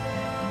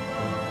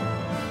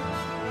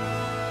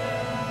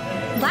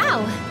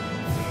 Wow,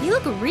 you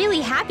look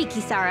really happy,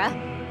 Kisara.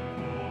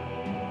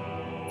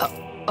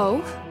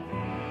 Oh?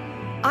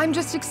 I'm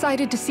just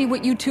excited to see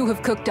what you two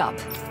have cooked up.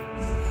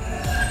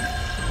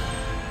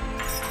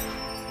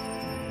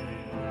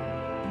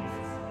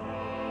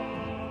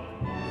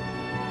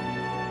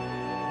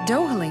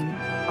 Dohalim,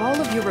 all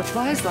of your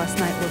replies last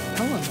night were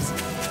poems.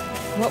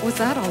 What was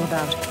that all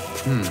about?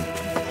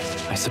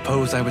 I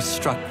suppose I was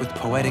struck with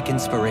poetic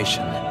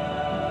inspiration.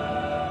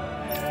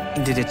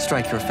 Did it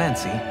strike your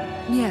fancy?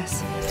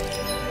 Yes.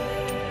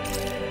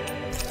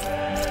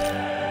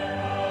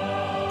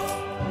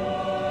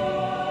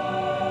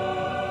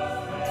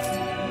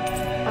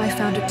 I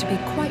found it to be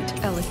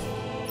quite elegant.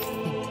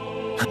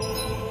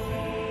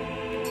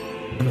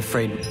 I'm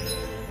afraid...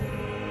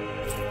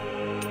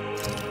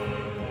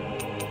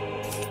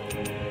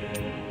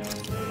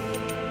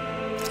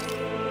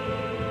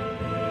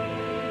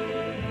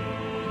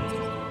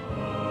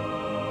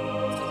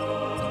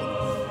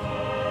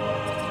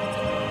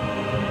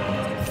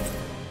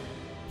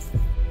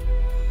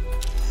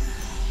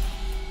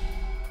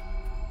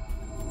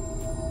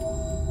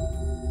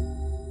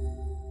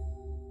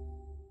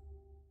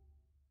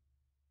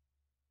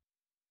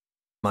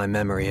 My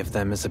memory of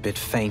them is a bit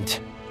faint.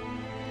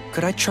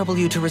 Could I trouble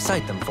you to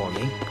recite them for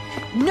me?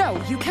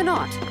 No, you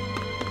cannot.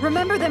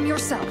 Remember them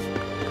yourself.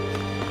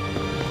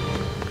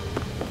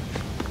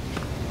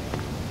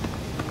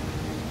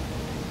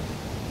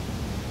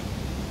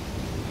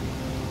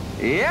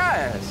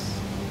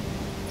 Yes!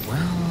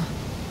 Well...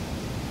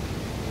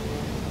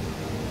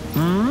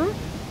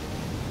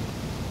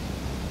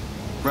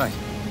 Right.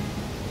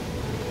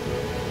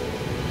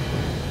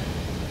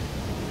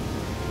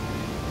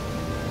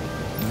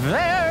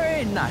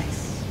 Very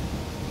nice.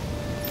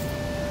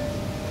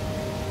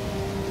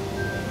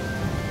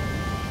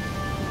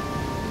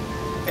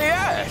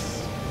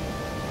 Yes!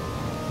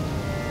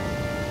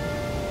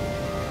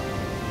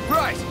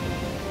 Right!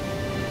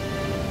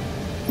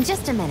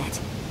 Just a minute.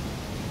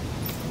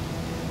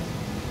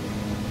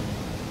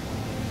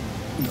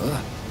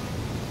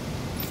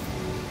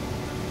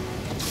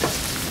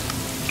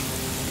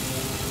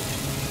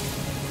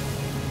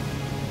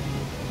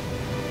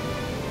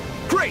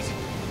 Great!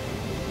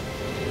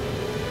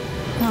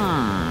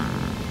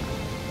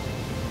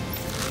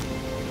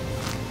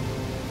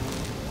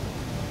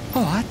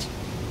 What?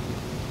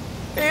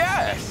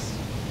 Yes!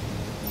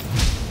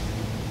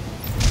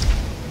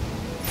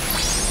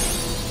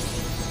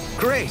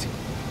 Great!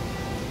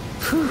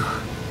 Phew.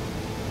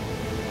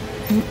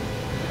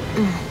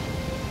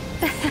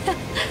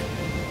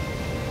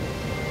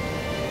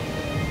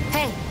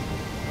 Hey.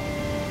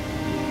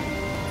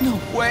 No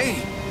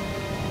way!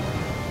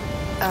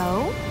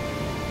 Oh?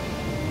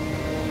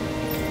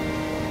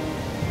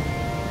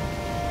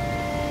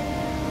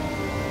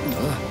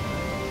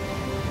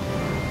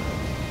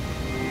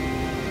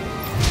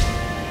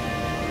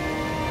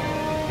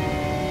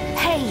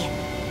 Hey!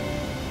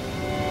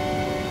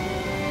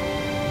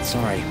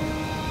 Sorry.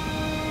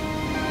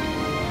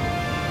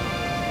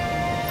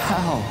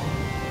 How?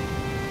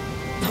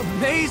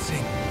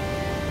 Amazing!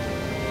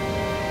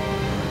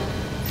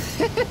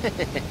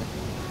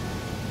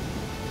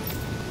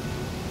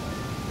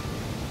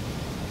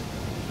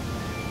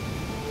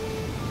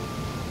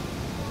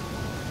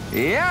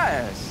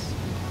 Yes!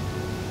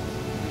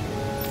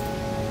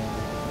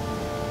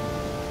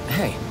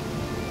 Hey.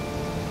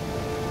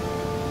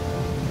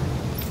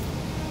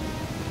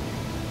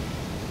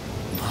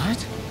 What?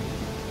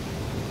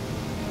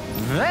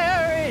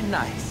 Very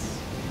nice.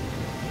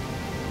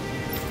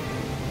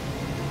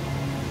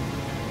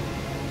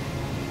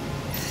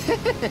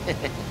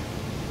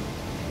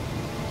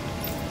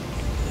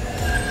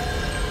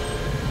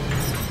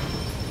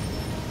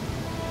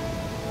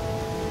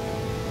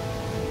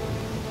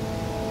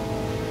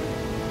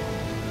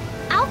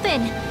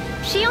 Alphen!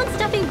 Shionne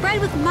stuffing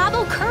bread with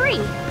marble curry!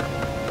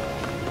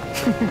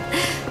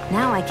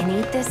 Now I can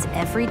eat this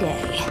every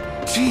day.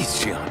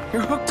 Jeez, Shionne,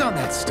 you're hooked on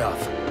that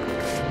stuff.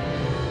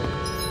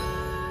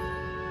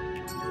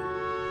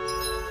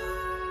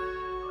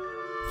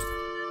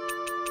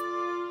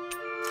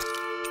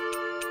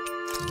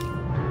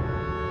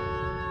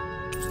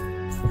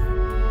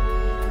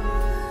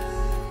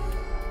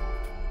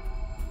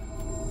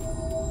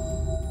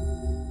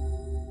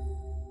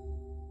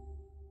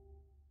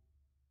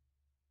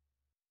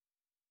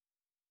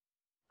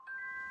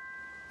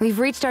 We've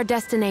reached our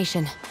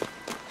destination.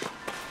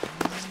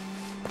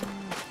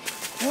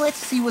 Let's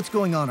see what's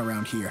going on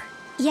around here.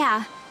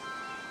 Yeah.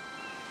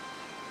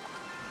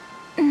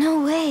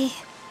 No way.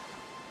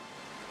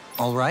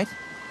 All right?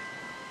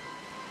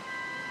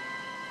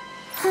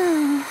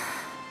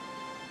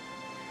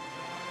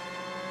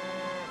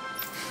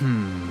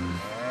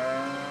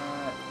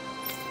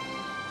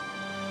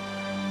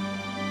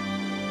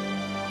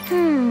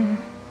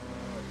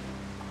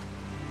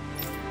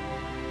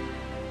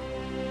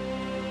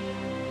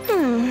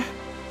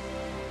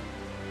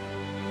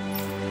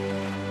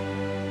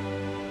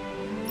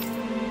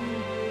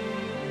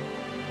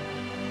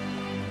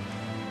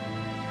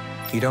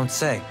 You don't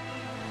say.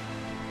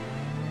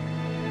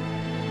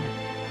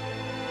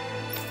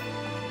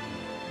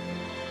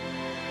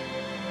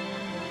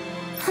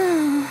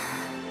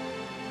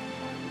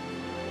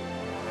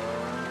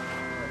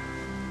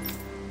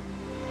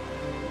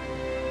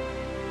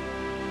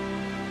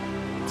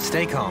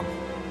 Stay calm.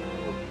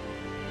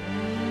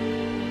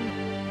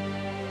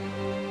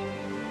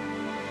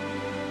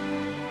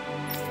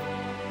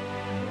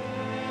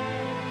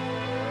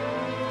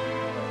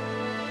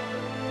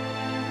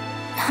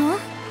 Huh?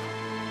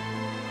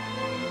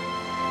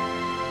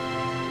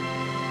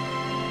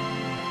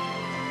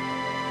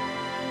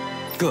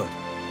 Good.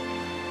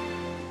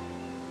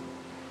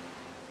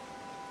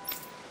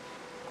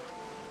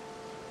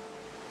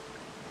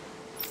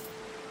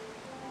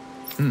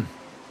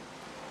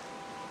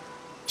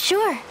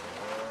 Sure.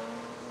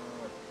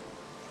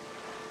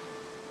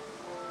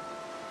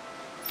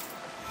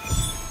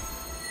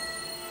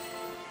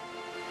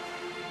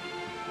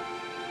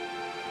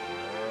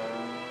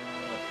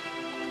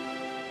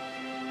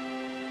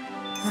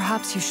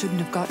 Perhaps you shouldn't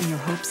have gotten your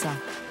hopes up.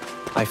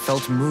 I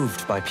felt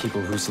moved by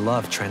people whose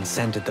love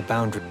transcended the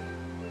boundary.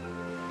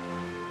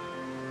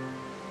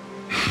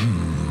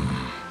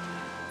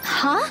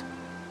 Huh?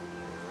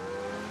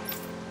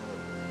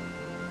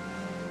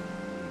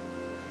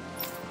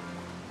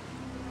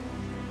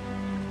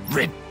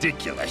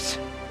 Ridiculous.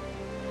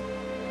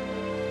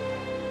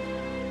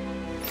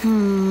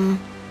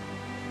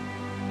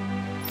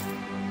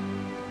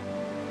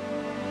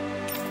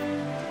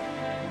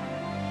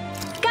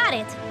 Got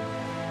it.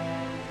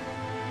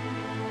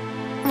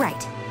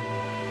 Right.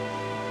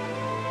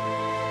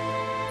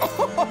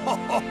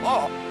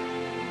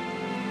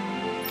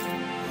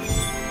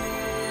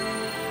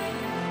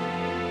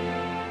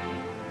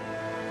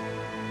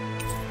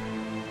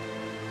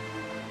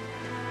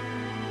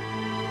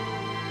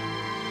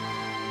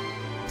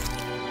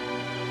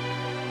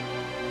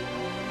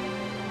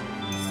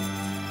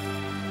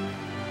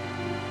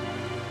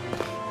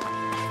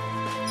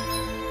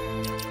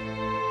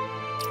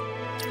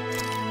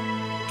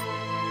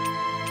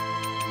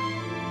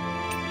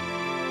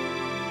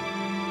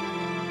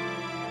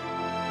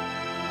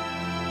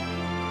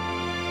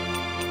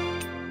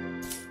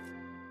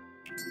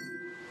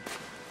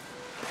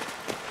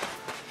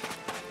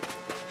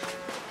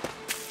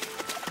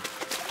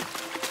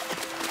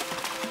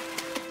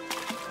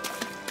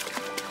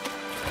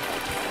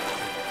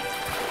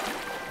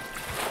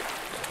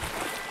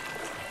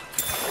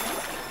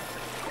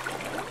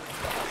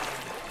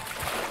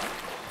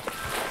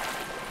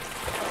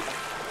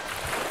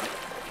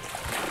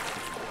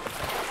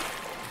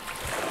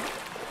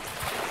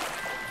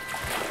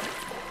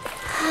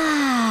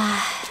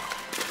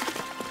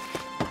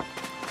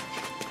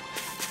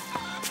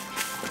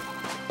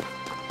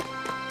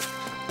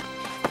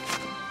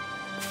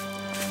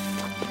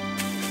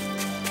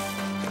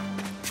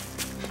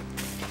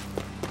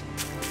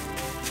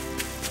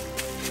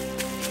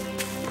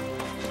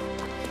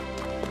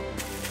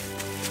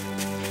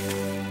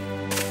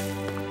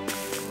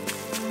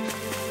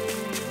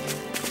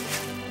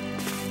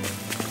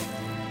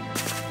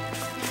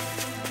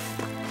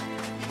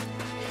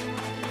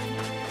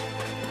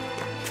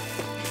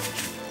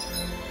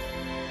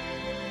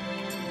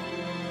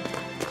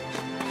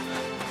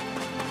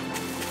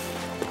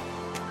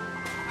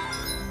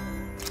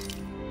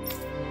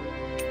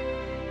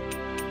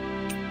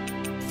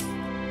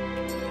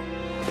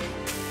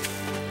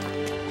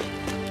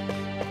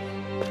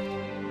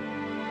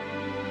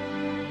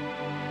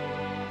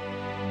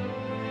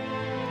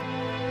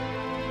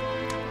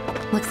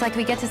 Looks like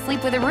we get to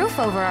sleep with a roof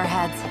over our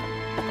heads.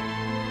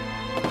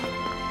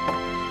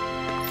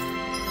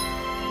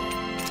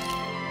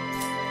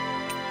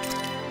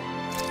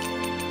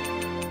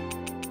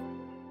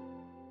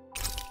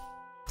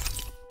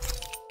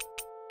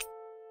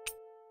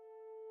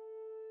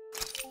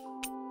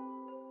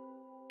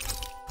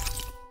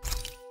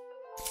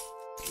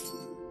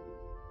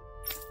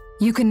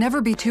 You can never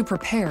be too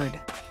prepared.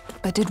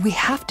 But did we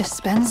have to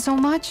spend so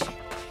much?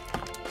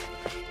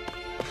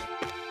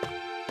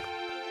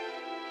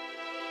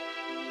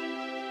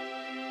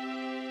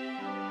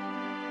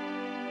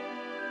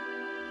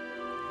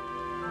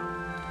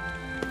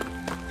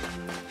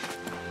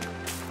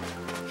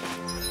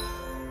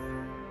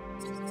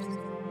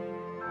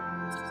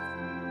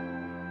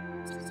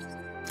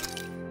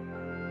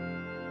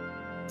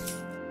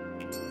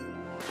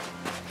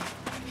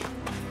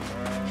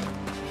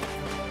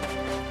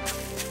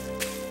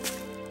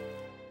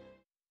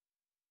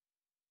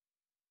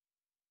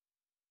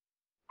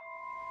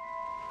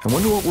 I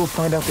wonder what we'll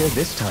find out there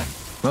this time.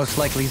 Most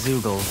likely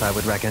𝚐𝚅𝚘𝚎, I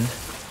would reckon.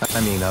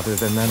 I mean, other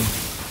than them.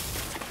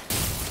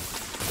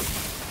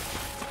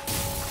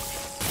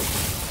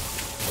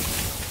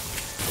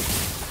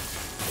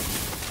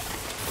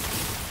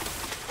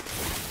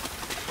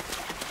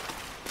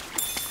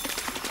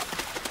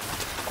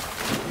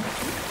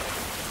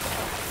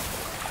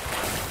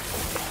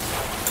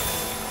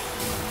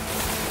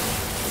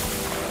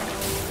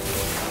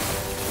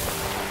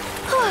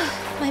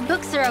 My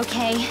books are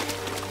okay.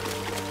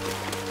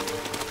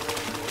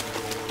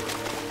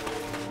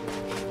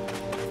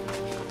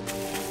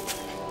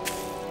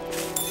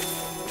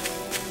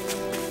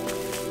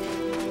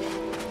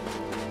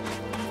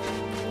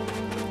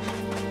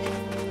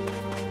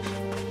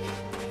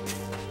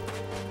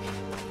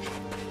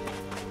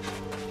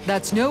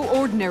 That's no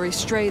ordinary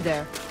stray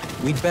there.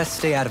 We'd best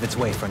stay out of its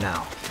way for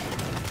now.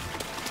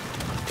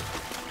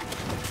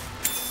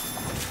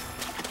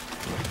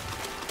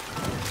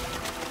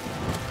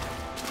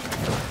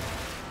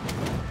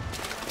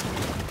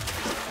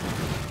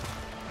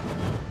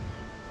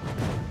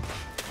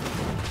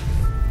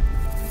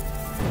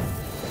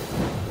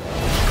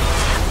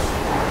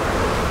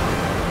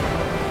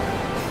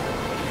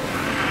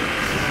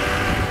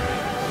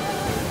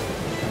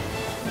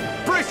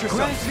 Brace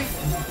yourself!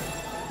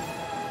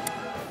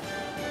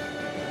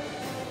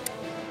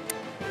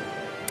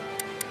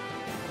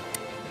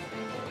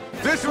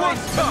 This one's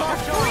tough!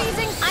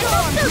 Freezing storm!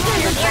 I'm so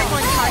good with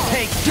airborne targets.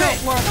 Take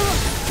this!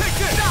 Take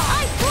this!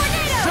 Ice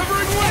tornado!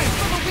 Severing wind!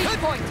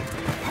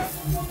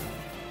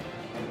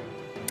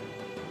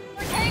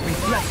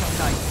 Reflect on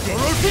thy sin.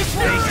 Face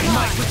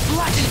might with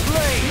blackened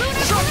blade!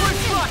 Chocolate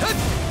flat!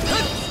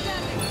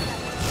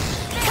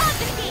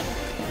 Confiscate!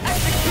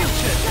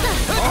 Execution!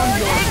 On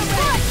your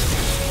foot!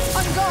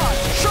 On guard!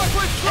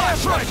 Chocolate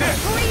flash right there!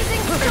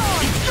 Freezing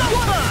storm!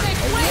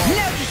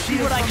 Now you see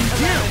what I can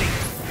do!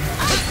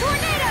 Ice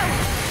tornado!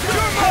 You're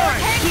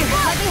mine! Here,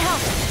 let me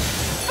help.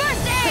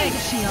 First aid!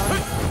 Thanks, Shionne.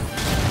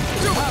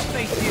 I'll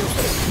face you.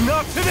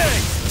 Not today!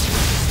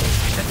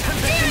 The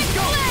tempest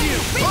engulfs you!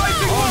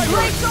 Rising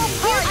onward! I'm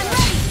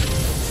ready!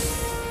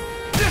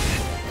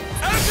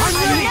 I'm I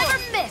ready! never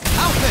miss!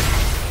 Alphen!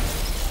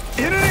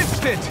 In an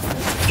instant!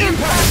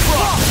 Impact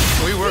block!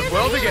 We work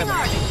well together.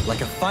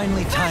 Like a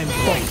finely timed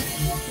fight.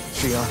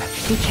 Shionne,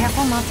 Be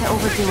careful not to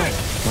overdo it.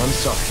 I'm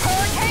sorry.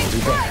 I'll do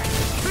better.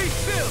 Be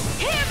still!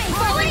 Hear me!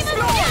 Falling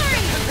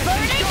fury!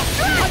 Burning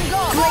strike!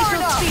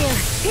 Glacial Spear!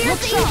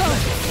 Here's evil!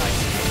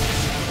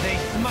 They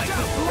smite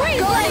the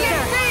Freeze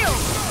laser!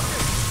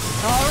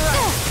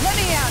 Alright, let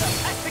me at him!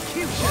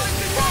 Execution!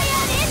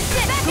 Cyan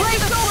instant!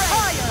 Glacial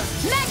fire!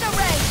 Mega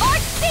ray!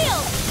 Arch steel!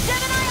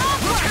 Gemini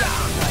offer!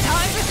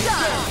 Time to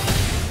shine!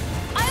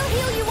 I'll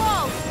heal you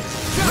all!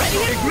 Ready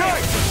to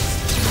Ignite!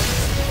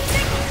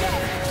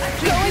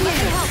 Going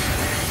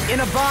in! In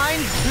a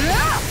bind?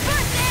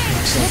 First aid!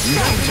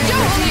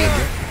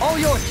 All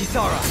yours,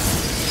 Kisara!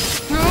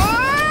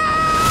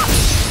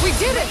 We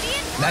did it!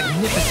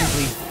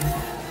 Magnificently.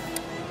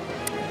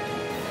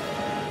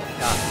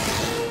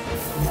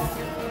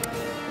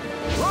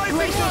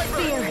 Glacial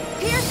spear!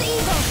 Pierce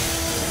evil!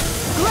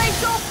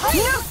 Glacial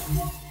fire!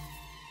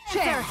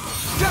 Answer!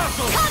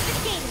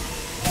 Confiscated!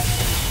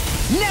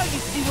 Now you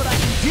see what I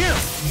can do!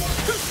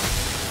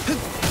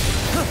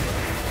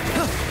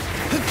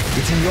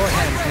 It's in your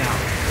hands now.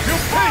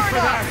 You'll pay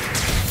for that!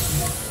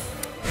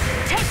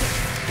 Take it!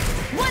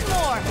 One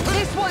more!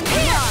 This one's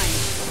mine!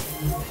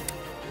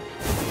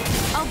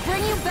 I'll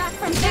bring you back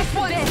from This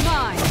one's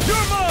mine!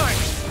 You're mine!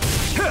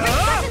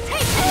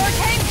 Resuscitation!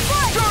 Hurricane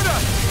strike! Jonah!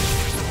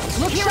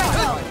 Look Here I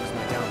sharp! go!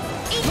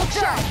 Eagle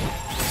strike!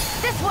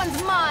 This one's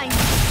mine!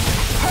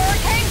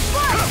 Hurricane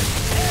strike!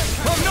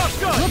 I'm not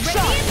done! Look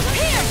sharp! Radiant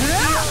here!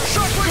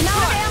 Chocolate I'm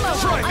out of flash! ammo!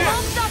 Try I'm all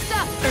this! stocked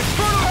up!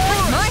 Infernal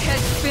force! My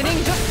head's spinning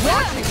just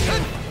watching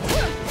you!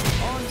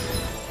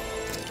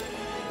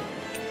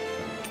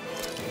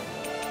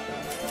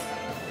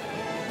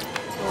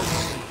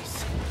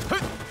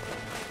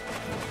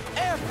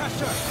 Air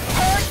pressure!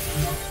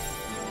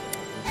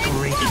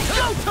 Great. It's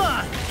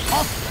showtime!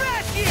 I'll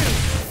smash you!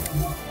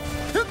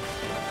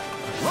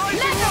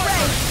 Mega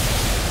ray!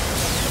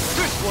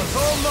 This one's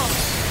all mine!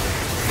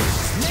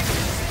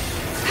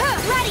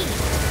 Ready!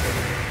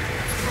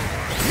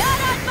 Not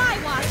on my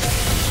watch!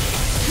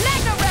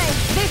 Mega ray!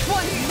 This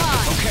one's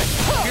mine! Okay,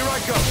 here I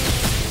go!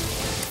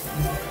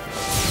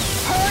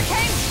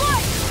 Hurricane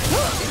strike!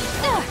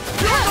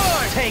 You're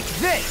mine! Take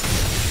this!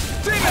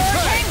 Demon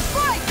Hurricane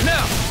Fang! strike!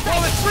 Now, follow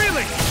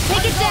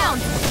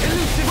down!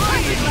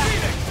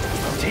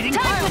 Rotating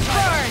Time to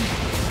pile burn!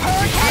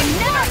 Hurricane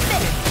never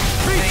fits!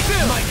 Be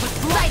still!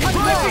 Light and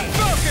glory!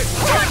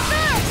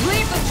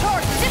 Leave the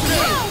charge!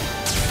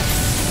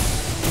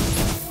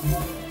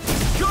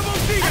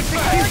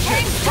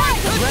 Hurricane time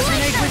to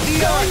Resonate with the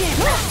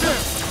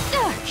earth!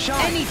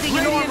 Shine! Anything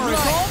in armor is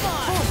all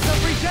mine! Force of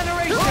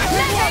regeneration!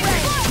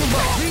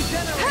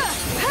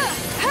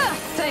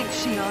 Thanks,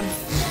 Shionne.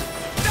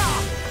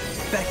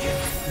 Beckon.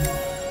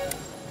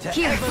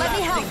 Here, let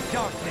me help!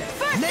 Darkness.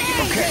 First aid!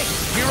 Okay,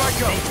 here I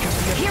go!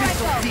 Here I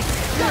go!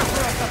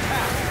 Clear us a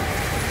path!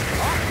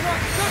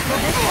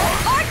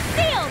 Arc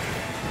sealed!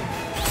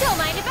 Don't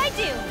mind if I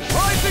do!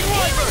 Rising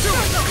Wyvern!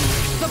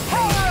 The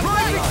power of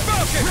Rising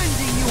Falcon!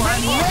 Rending you,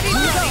 I'm ready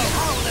to go!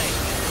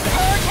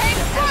 Hurricane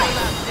strike!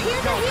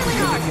 Here's a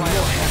healing arc!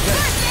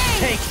 First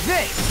aid! Take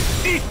this!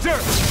 Eat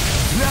dirt!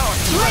 Now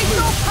it's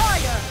glacial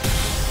fire!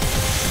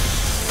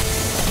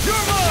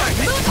 You're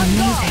mine!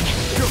 Amazing!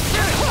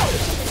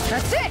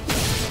 That's it!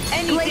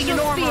 Anything in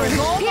armor is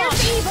all mine!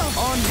 Pierce evil!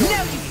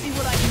 Now you see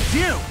what I can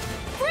do!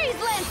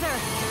 Freeze Lancer!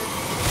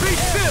 Be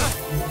still!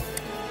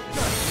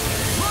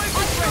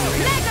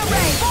 Mega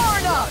Ray! Far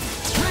enough!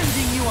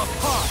 Rending you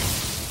apart!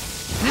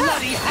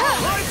 Bloody hell!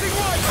 Rising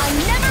Wyvern! I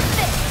never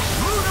fit!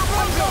 Lunar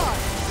Rogar!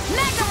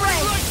 Mega Ray!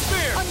 Light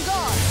Spear! On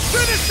guard!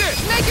 Finish it!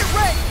 Make it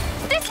red!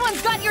 This one's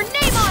got your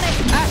name on it!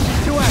 Ashes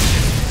to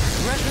ashes!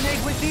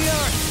 Resonate with the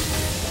earth!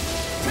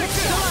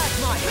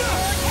 Stalagmite!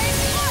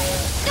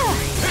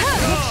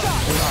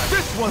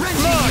 This one's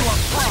mine!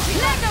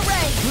 Mega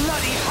Ray!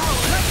 Bloody hell!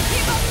 Let's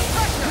keep up the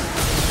pressure!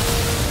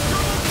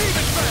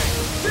 Demon Fang!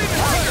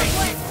 Demon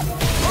Fang!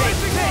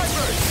 Rising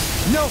Wyvern!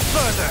 No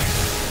further!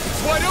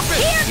 It's wide open!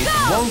 Here It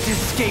goes! won't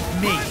escape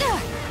me!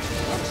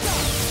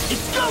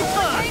 It's go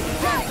time!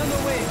 Death on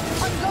the wing!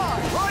 On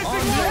guard!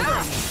 Rising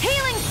Wyvern!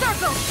 Healing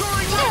Circle!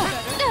 Soaring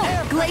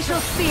Wyvern! Glacial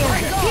Spear!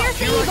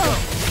 Pierce evil!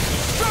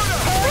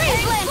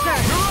 Freeze Lancer!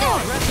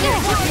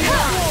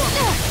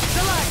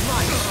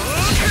 Stalagmite!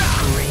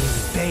 Green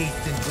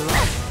bathed in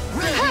blood!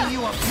 Rending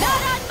you apart!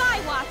 Not on my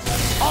watch!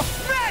 I'll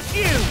smash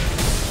you!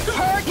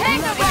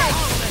 Hurricane Ray!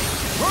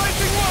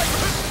 Rising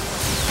Wyvern!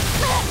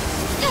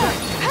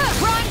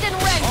 Primed and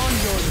ready! On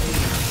your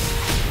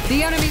knees! The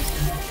enemy's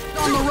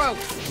on the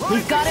ropes.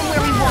 We've got him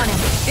where we want him.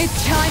 It's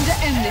time to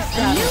end this A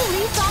battle. new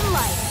lease on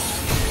life.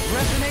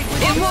 Resonate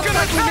with It looks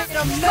like we made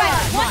a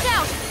mess. Watch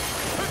out!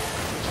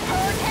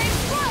 Hurricane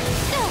strike!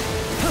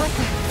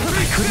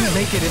 I couldn't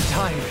make it in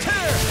time.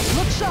 Tear!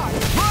 Look sharp!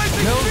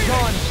 Rising No Phoenix!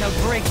 dawn shall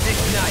break this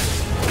night.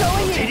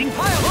 Going in! Rotating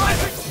pile!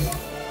 Rising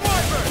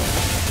Wyvern!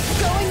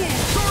 Going in!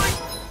 Soaring!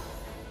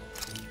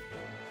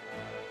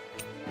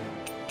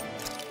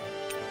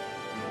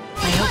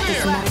 I hope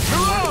this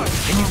medicine works.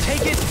 Can you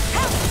take it?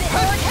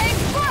 Hurricane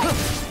strike!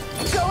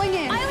 Going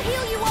in. I'll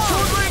heal you all!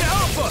 Sword Rain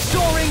Alpha!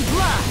 Soaring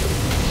blast!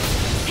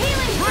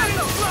 Healing Rain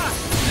circle! blast!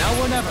 Now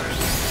or never.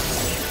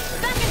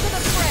 Back into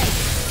the fray!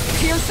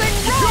 Piercing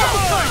You're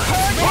roll. mine!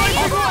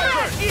 Rising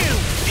Wyvern! You!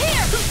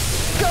 Here!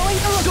 Going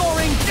in.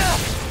 Soaring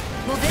death!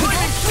 Well, then we'll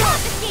stop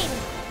the team!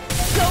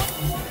 Go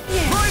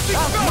in. Rising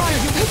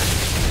Falcon!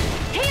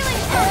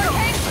 Healing circle!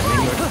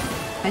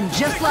 And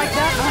just like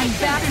that, I'm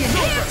back in.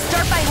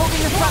 Start by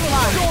holding the front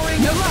line.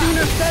 No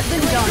sooner said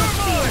than done.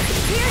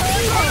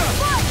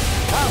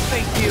 I'll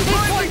thank you!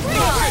 Rising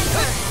Falcon!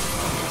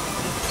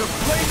 The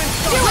flaming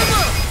Do it!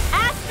 sun!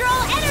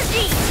 Astral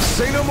energy!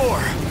 Say no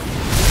more.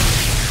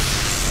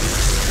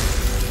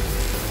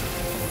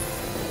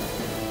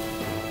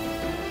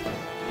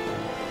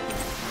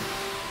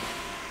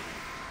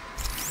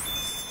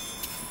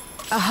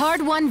 A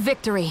hard-won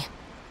victory.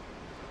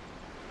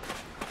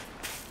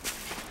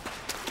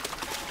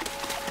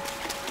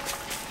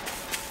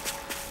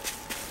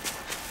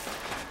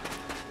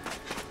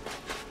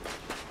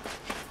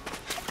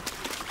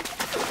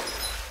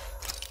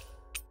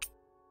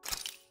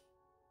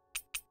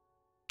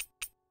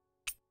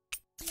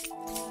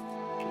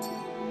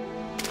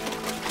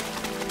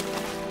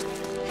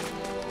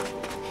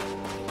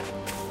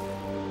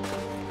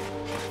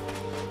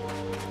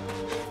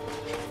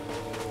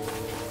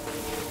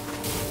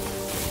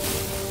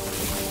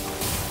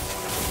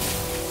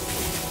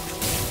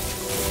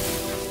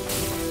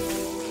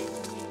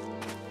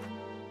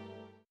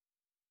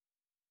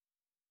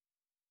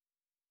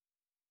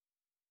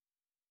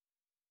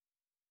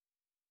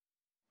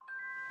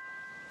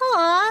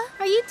 Aw,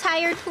 are you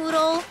tired,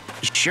 Poodle?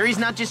 You sure he's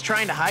not just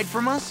trying to hide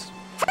from us?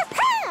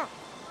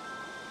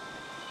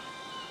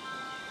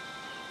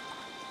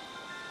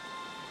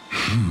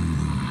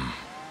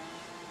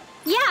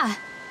 Yeah.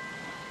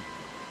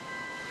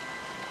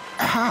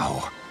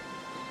 How?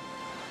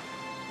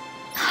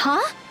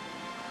 Huh?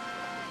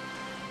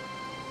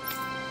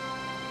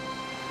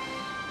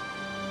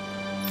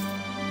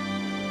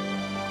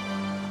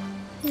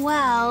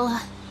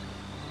 Well...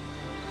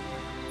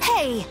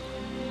 Hey!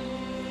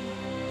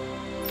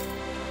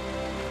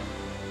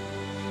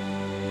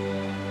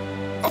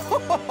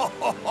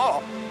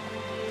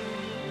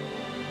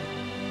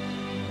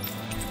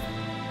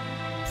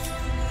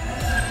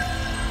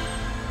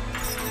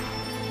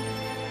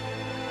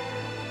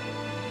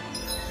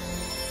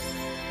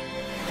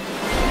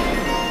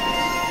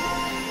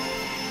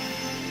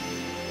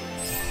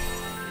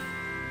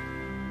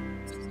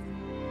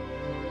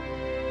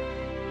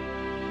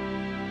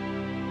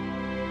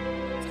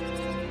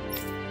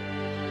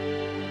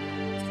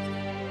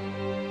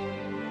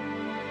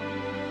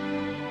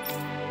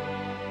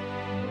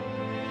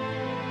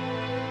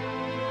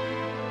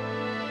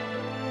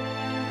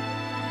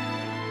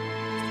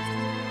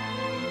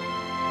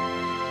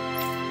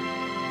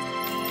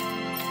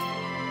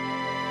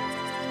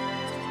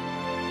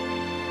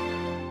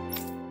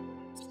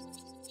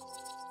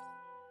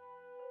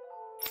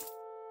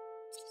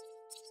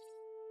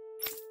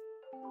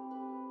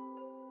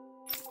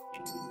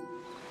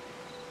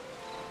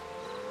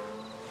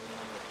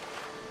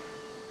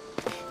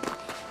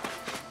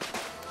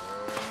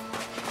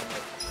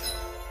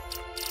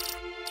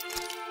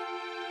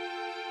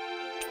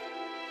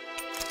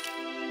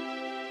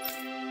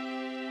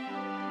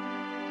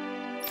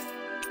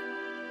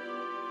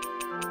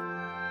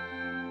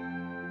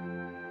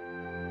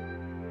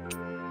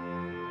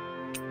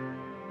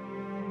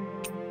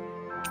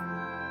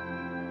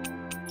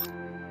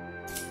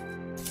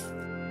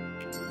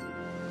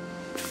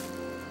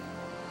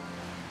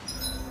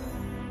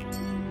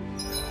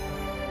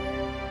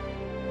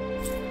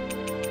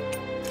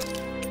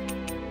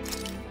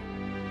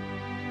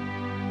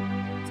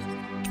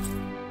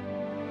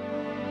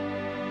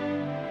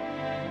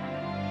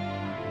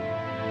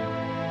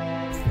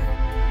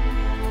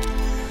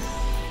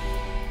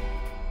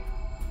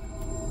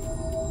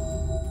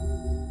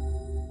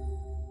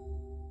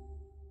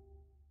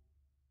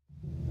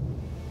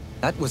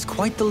 That was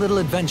quite the little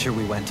adventure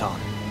we went on.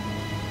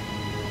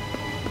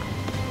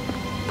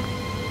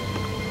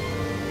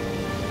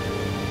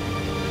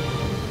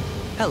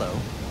 Hello.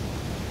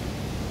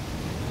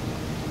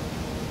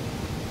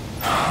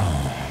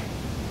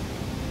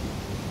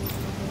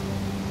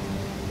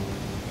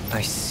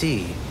 I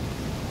see.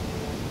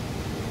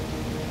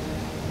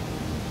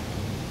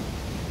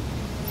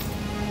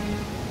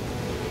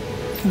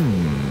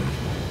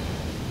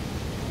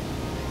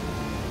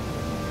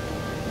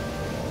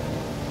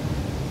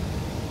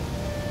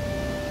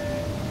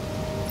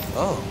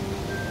 Oh.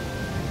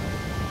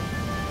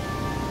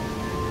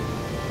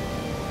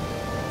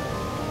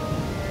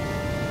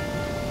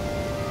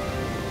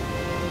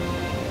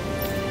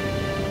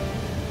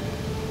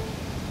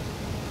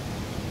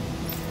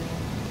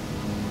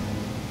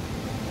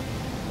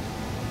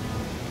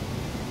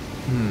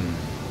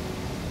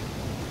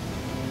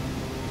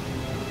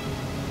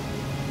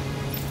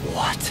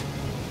 What?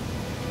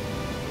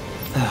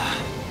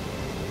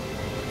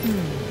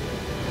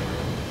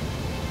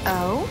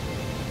 Oh?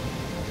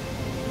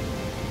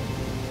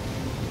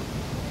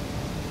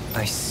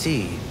 I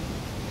see.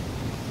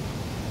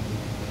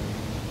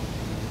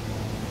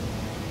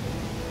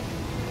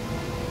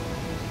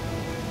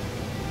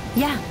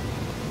 Yeah.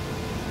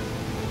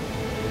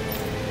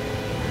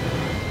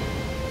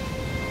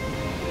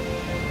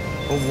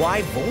 But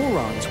why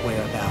Volron's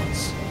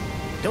whereabouts?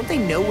 Don't they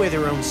know where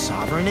their own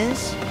sovereign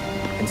is?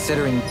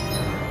 Considering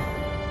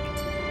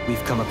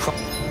we've come across...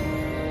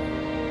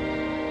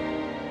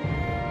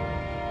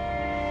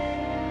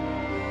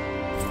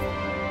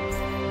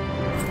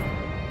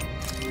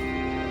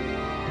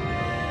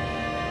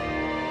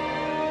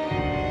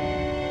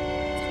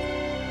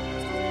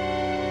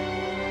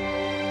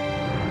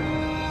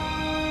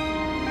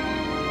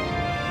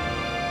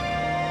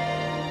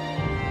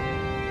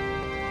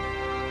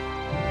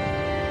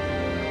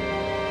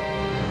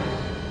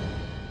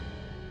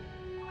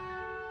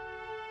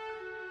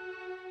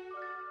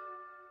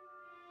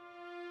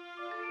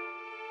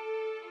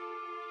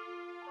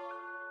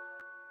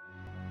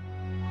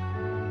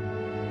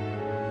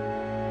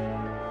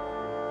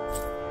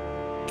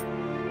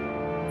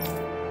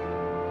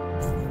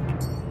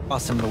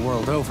 him the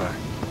world over.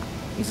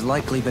 He's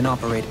likely been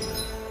operating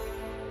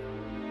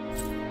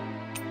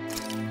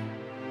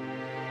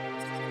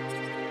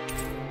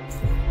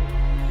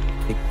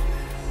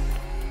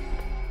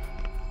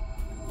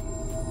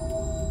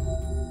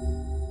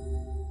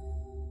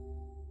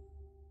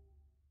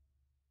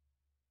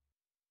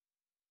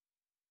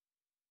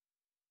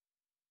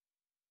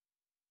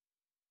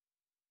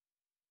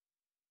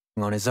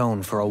on his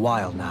own for a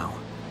while now.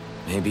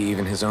 Maybe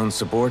even his own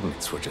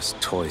subordinates were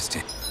just toys to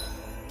him.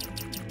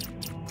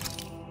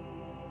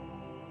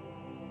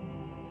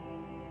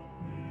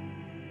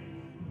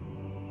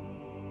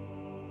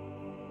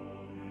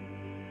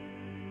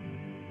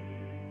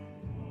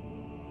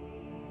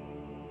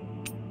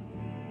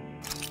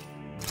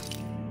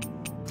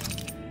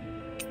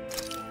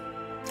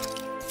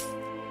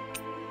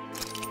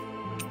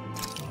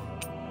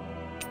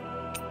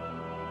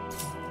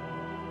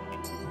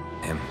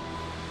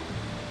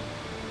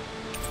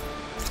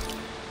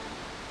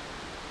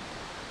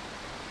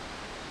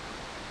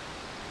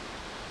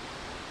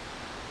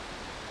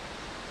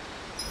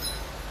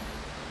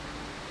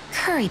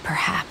 Curry,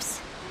 perhaps.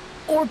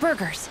 Or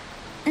burgers.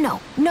 No,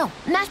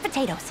 mashed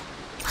potatoes.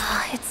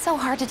 It's so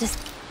hard to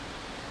just...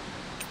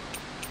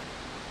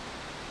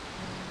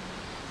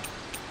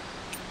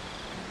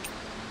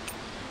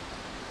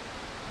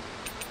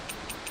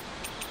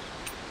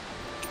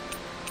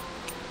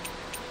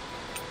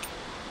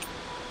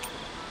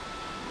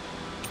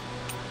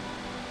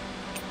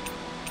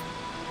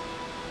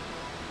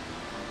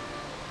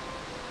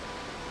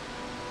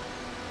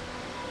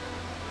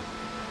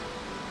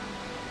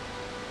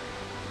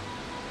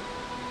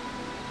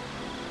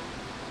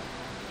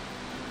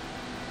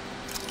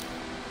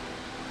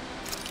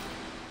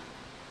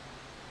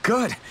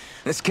 Good.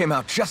 This came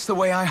out just the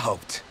way I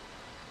hoped.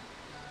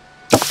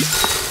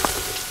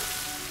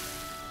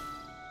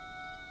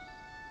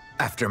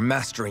 After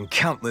mastering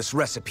countless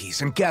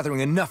recipes and gathering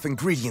enough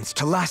ingredients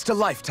to last a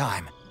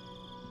lifetime,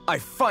 I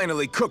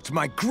finally cooked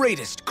my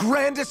greatest,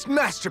 grandest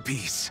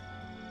masterpiece.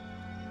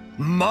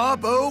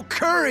 Mabo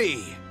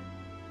Curry!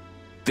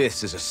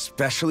 This is a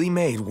specially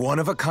made,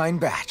 one-of-a-kind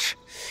batch.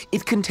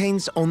 It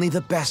contains only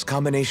the best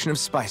combination of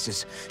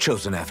spices,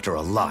 chosen after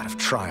a lot of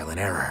trial and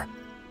error.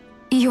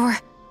 You're...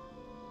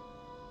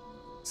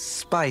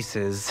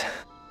 Spices.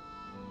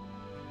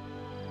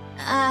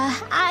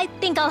 I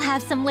think I'll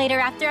have some later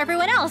after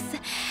everyone else.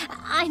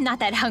 I'm not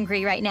that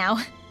hungry right now.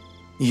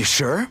 You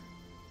sure?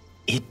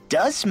 It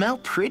does smell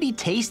pretty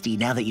tasty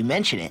now that you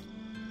mention it.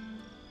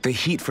 The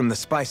heat from the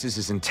spices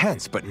is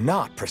intense, but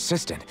not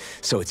persistent,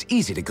 so it's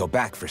easy to go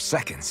back for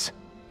seconds.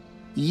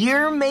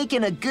 You're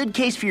making a good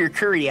case for your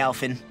curry,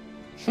 Alphen.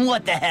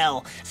 What the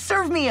hell?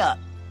 Serve me up!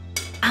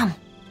 Oh,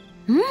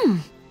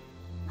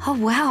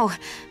 wow.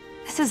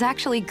 This is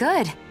actually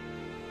good.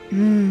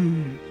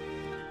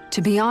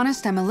 To be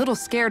honest, I'm a little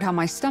scared how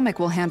my stomach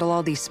will handle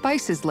all these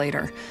spices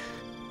later.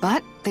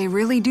 But they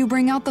really do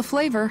bring out the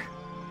flavor.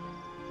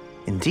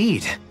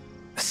 Indeed.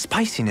 The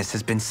spiciness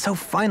has been so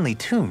finely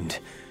tuned.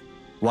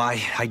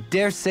 Why, I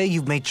dare say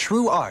you've made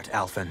true art,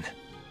 Alphen.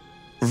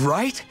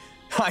 Right?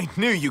 I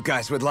knew you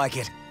guys would like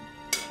it.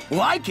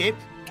 Like it?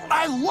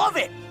 I love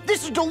it!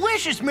 This is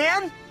delicious,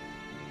 man!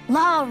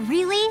 Law,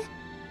 really?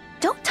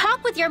 Don't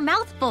talk with your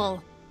mouth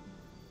full.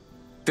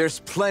 There's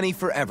plenty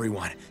for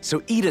everyone,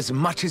 so eat as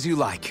much as you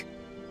like.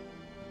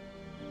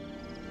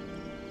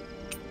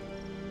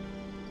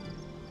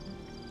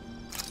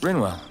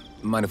 Rinwell,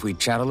 mind if we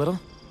chat a little?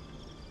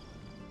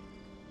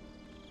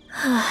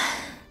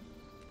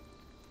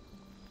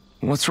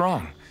 What's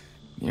wrong?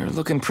 You're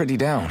looking pretty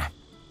down.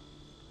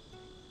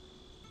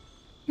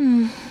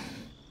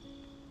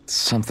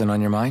 Something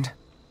on your mind?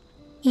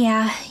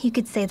 Yeah, you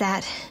could say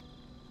that.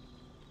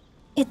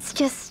 It's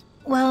just,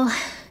 well,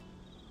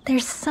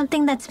 there's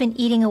something that's been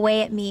eating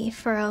away at me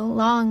for a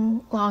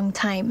long, long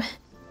time.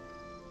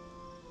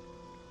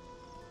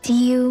 Do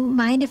you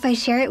mind if I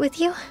share it with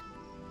you?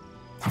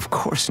 Of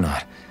course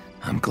not.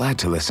 I'm glad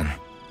to listen.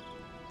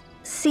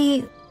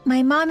 See,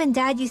 my mom and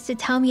dad used to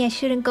tell me I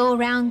shouldn't go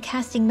around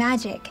casting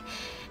magic.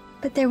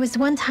 But there was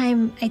one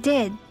time I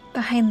did,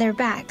 behind their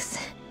backs.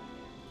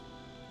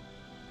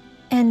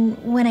 And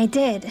when I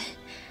did,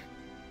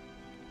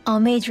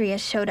 𝚘𝚐𝚕𝚎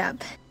showed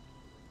up.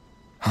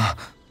 Huh?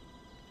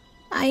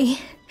 I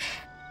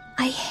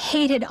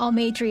hated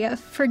𝚘𝚐𝚕𝚎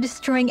for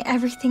destroying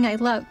everything I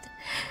loved.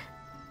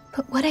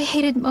 But what I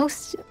hated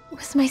most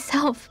was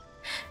myself.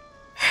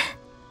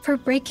 For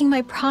breaking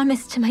my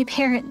promise to my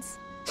parents.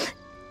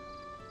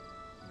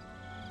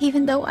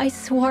 Even though I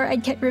swore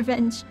I'd get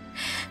revenge,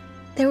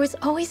 there was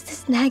always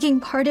this nagging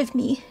part of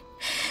me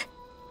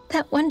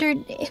that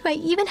wondered if I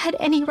even had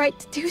any right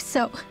to do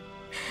so.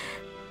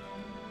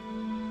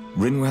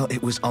 Rinwell,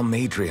 it was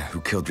𝚘𝚐𝚕𝚎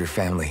who killed your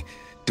family.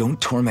 Don't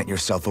torment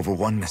yourself over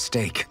one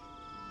mistake.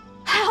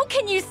 How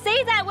can you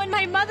say that when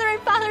my mother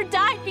and father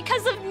died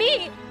because of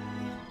me?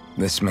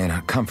 This may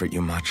not comfort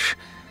you much,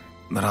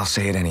 but I'll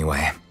say it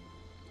anyway.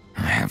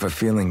 I have a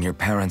feeling your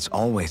parents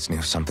always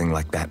knew something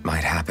like that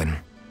might happen.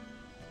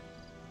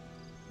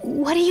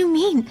 What do you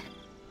mean?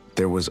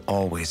 There was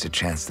always a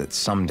chance that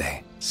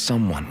someday,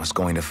 someone was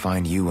going to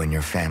find you and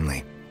your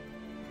family.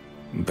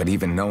 But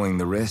even knowing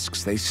the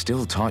risks, they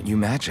still taught you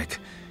magic.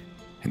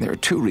 And there are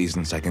two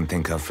reasons I can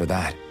think of for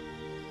that.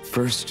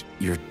 First,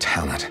 your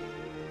talent.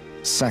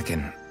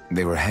 Second,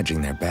 they were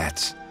hedging their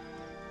bets.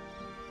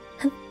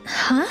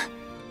 Huh?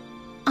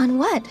 On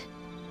what?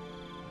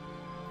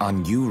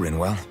 On you,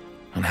 Rinwell.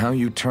 On how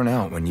you turn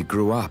out when you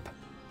grew up.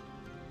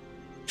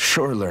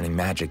 Sure, learning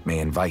magic may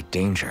invite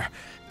danger,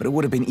 but it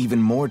would have been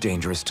even more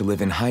dangerous to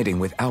live in hiding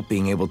without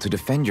being able to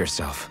defend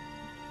yourself.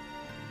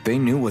 They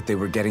knew what they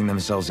were getting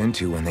themselves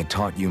into when they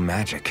taught you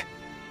magic.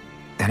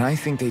 And I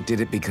think they did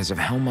it because of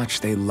how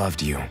much they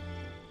loved you.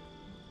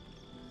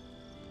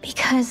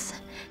 Because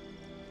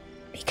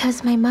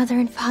my mother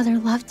and father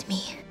loved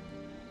me.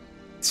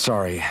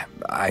 Sorry,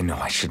 I know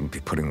I shouldn't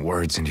be putting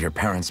words into your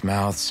parents'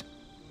 mouths.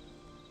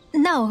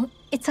 No,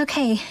 it's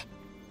okay.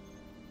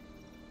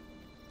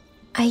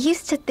 I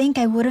used to think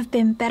I would have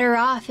been better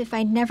off if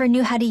I never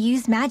knew how to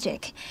use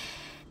magic.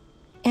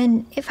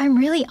 And if I'm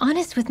really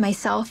honest with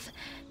myself,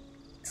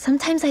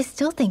 sometimes I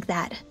still think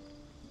that.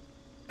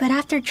 But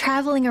after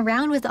traveling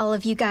around with all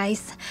of you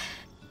guys,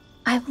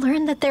 I've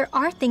learned that there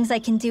are things I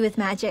can do with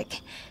magic.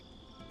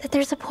 That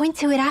there's a point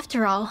to it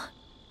after all.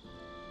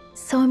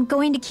 So I'm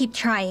going to keep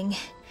trying.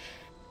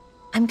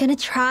 I'm gonna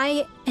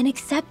try and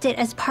accept it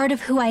as part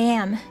of who I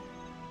am.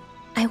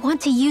 I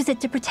want to use it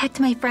to protect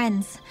my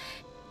friends.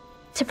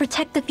 To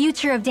protect the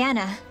future of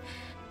Dana.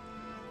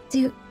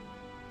 Do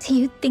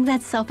you think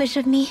that's selfish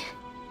of me?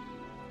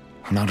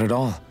 Not at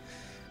all.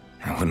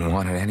 I wouldn't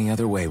want it any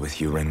other way with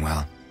you,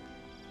 Rinwell.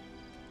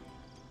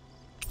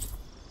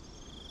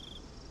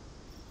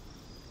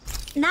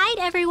 Night,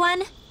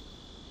 everyone!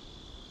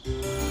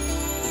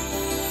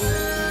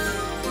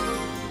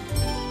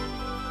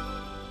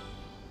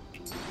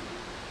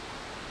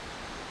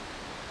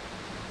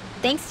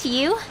 Thanks to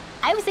you,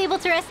 I was able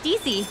to rest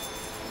easy.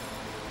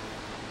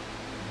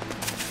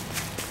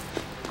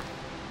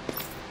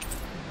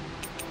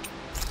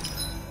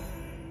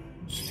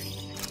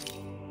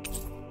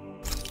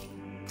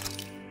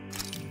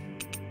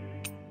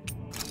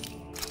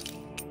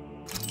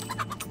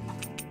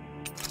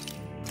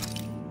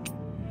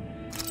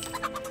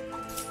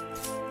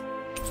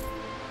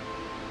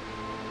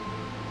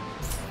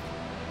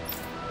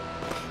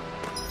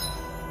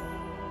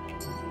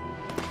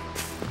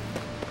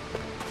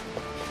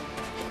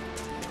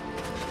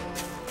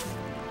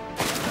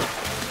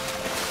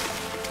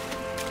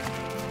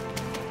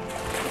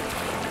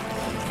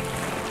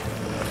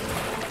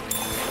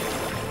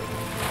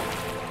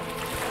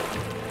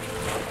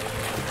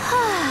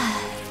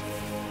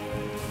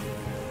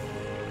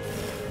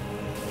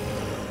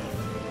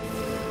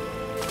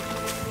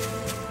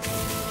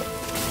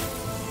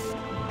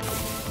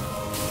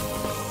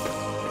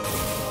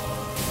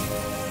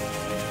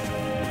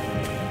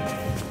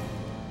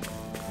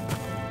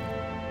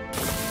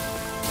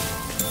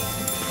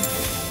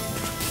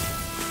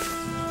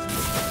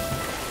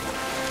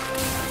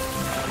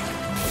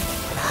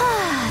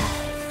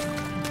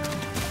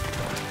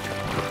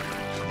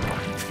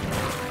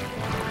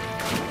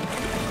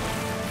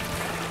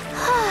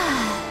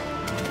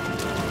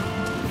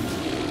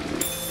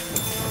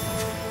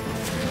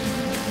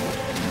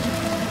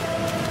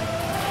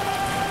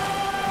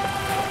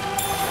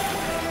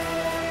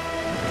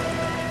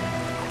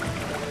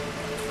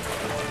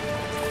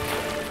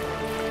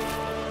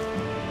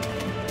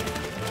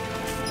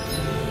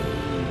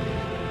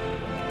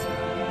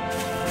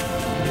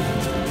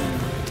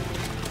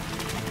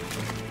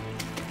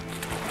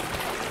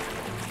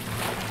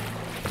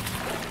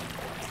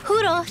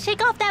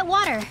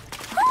 water.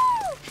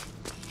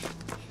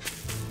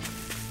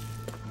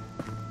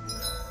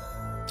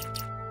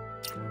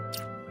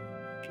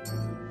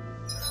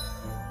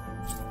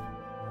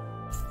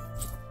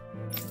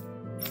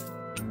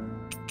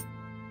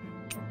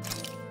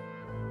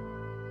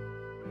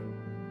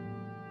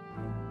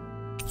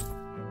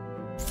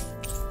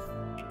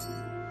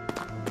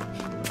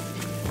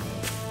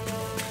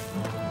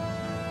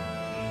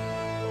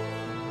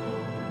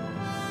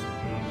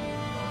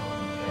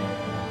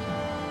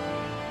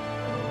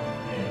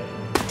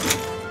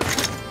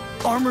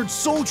 Armored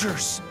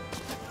soldiers!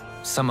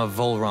 Some of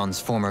Volron's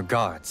former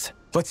guards.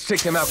 Let's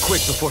take them out quick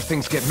before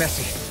things get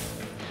messy.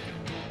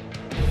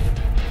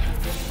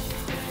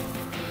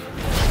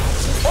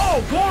 Oh,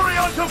 glory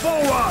unto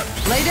Volron!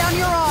 Lay down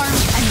your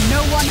arms, and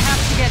no one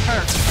has to get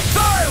hurt.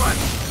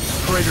 Silence!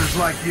 Traitors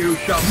like you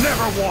shall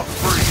never walk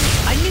free!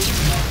 I knew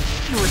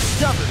you were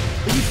stubborn,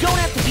 but you don't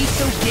have to be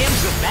so damn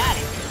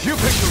dramatic. You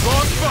picked the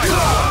wrong fight!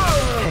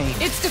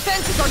 Its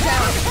defenses are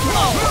down.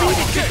 Oh, beat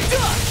it to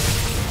dust!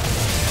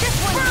 This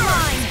one's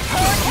mine!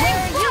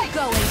 Where are you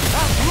going?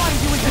 I'll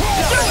grind you into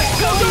dust!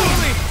 Go,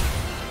 Dohalim!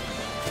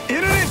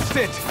 In an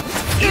instant!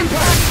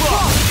 Impact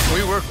block!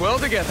 We work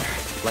well together.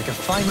 Like a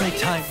finely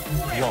timed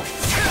waltz.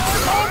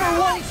 Armor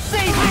won't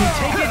save you!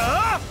 Take it!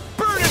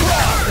 Burn it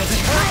down! Does it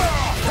hurt?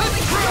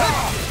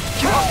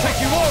 I'll take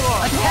you all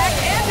on! Attack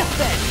and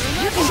defense!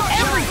 You do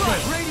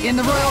everything! In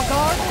the Royal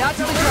Guard, that's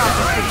the job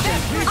description.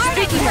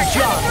 Speaking of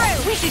jobs,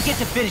 we should get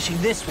to finishing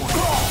this one.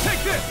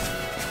 Take this!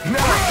 Now,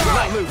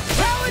 let loose!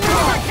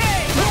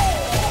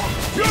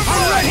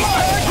 I'm ready!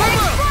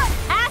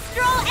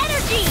 Astral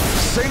energy!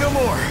 Say no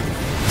more!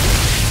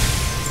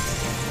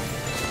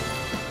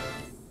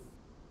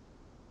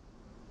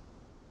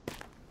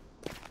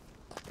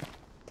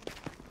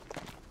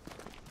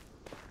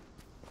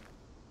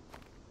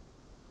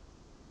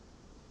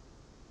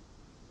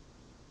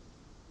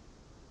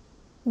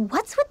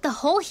 What's with the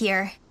hole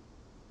here?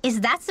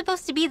 Is that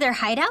supposed to be their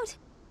hideout?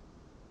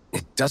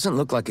 It doesn't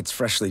look like it's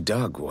freshly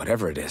dug,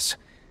 whatever it is.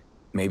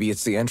 Maybe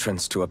it's the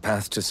entrance to a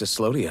path to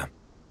𝚃𝚊𝚕𝚎.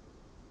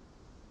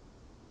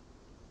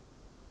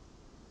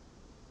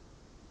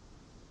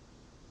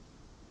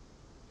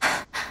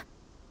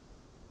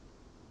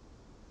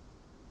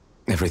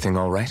 Everything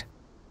all right?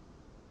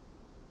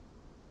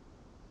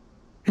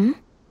 Hmm?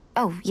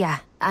 Oh, yeah,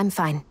 I'm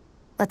fine.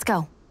 Let's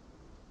go.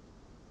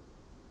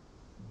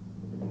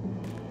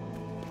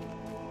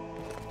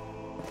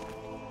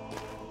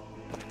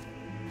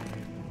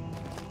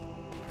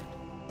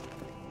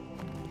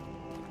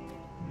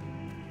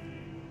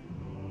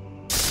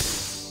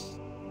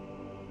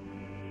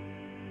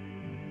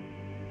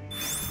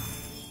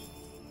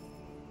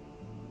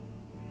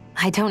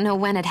 I don't know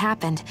when it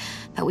happened,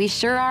 but we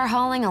sure are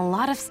hauling a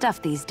lot of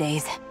stuff these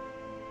days.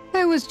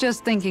 I was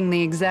just thinking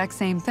the exact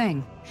same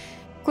thing.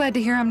 Glad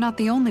to hear I'm not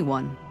the only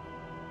one.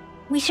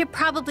 We should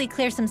probably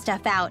clear some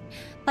stuff out,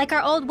 like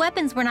our old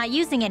weapons we're not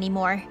using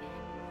anymore.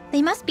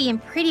 They must be in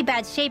pretty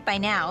bad shape by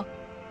now.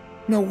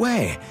 No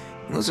way.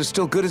 Those are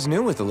still good as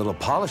new with a little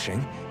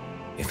polishing.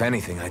 If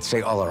anything, I'd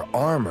say all our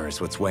armor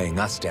is what's weighing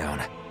us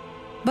down.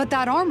 But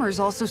that armor's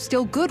also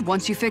still good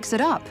once you fix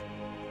it up.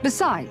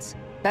 Besides,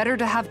 better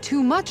to have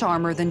too much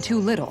armor than too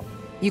little.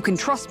 You can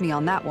trust me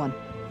on that one.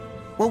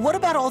 Well, what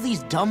about all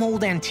these dumb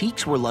old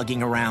antiques we're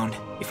lugging around?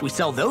 If we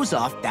sell those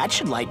off, that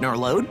should lighten our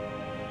load.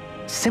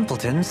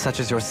 Simpletons such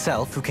as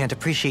yourself who can't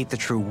appreciate the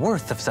true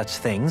worth of such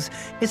things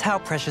is how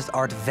precious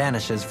art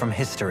vanishes from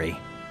history.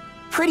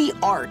 Pretty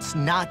art's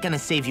not gonna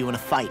save you in a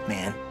fight,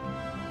 man.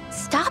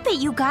 Stop it,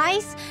 you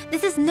guys!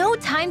 This is no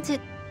time to...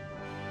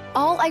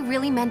 All I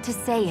really meant to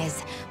say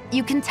is,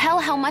 you can tell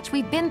how much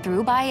we've been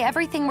through by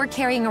everything we're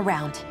carrying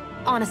around.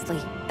 Honestly,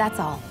 that's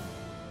all.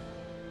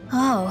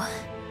 Oh.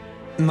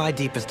 My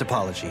deepest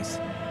apologies.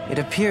 It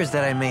appears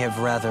that I may have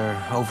rather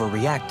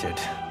overreacted.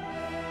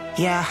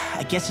 Yeah,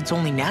 I guess it's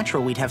only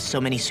natural we'd have so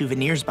many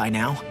souvenirs by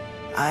now.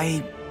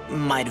 I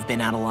might have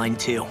been out of line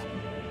too.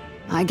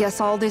 I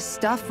guess all this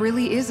stuff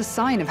really is a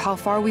sign of how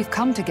far we've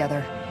come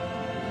together.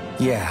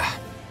 Yeah,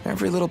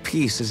 every little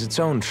piece is its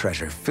own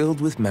treasure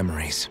filled with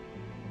memories.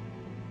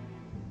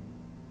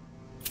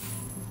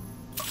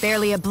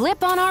 Barely a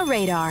blip on our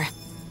radar.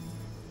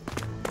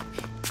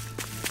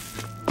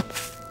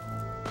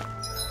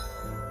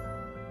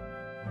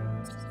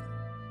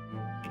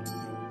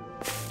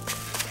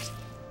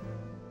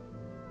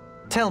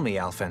 Tell me,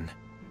 Alphen,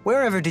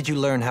 wherever did you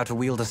learn how to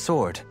wield a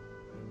sword?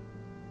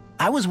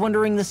 I was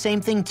wondering the same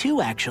thing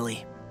too,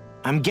 actually.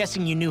 I'm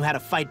guessing you knew how to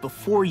fight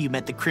before you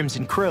met the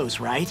Crimson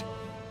Crows, right?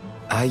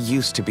 I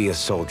used to be a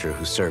soldier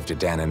who served a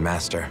Dahnan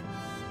master.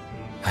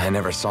 I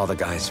never saw the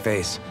guy's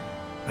face,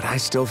 but I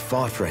still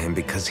fought for him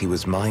because he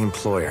was my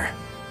employer.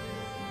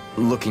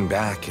 Looking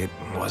back, it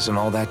wasn't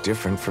all that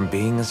different from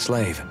being a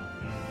slave.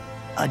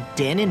 A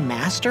Dahnan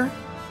master?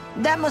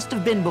 That must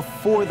have been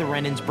before the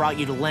Renans brought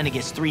you to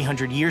Lenegis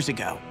 300 years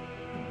ago.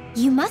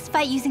 You must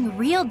fight using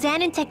real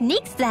Dahnan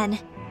techniques then.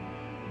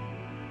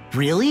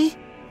 Really?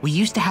 We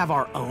used to have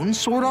our own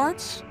sword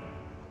arts?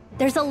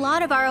 There's a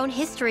lot of our own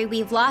history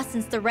we've lost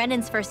since the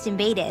Renans first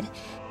invaded.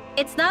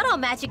 It's not all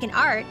magic and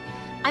art.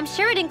 I'm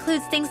sure it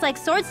includes things like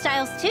sword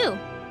styles too.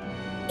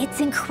 It's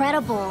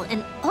incredible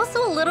and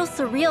also a little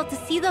surreal to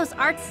see those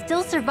arts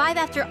still survive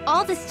after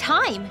all this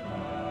time.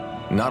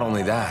 Not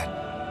only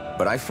that,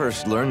 but I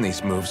first learned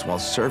these moves while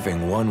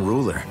serving one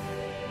ruler,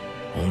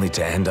 only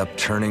to end up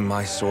turning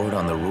my sword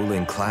on the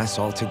ruling class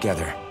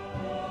altogether.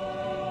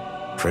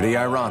 Pretty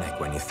ironic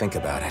when you think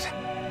about it.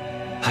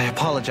 I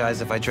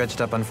apologize if I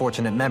dredged up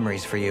unfortunate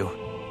memories for you.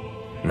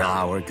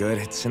 Nah, we're good.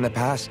 It's in the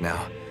past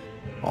now.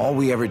 All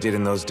we ever did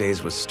in those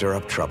days was stir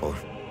up trouble.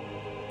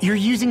 You're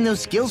using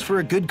those skills for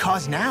a good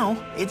cause now.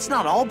 It's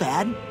not all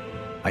bad.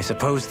 I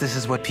suppose this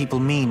is what people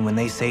mean when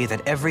they say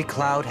that every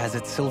cloud has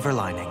its silver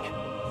lining.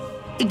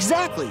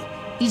 Exactly.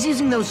 He's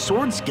using those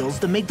sword skills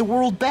to make the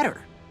world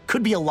better.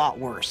 Could be a lot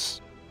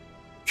worse.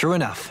 True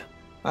enough.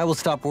 I will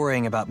stop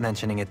worrying about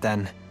mentioning it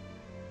then.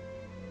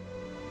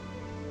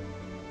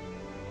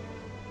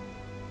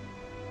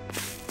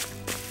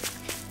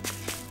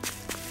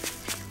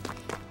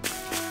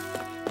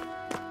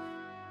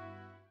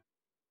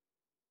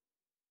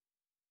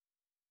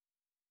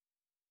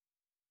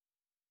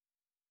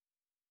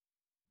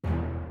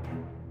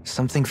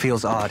 Something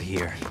feels odd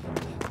here.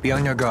 Be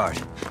on your guard.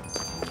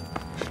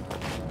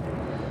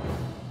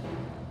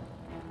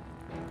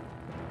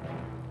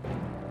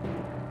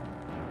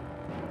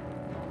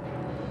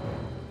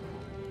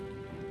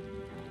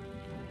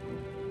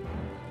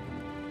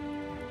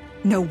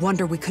 No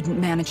wonder we couldn't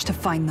manage to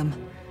find them.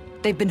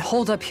 They've been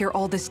holed up here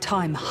all this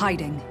time,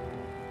 hiding.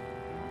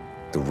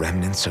 The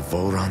remnants of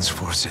Vholran's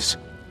forces.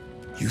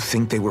 You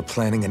think they were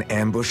planning an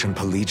ambush on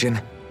Pelegion?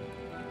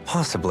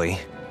 Possibly.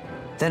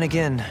 Then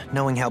again,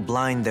 knowing how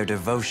blind their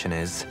devotion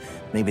is,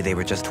 maybe they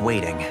were just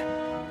waiting.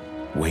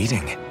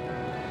 Waiting?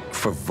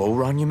 For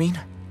Vholran, you mean?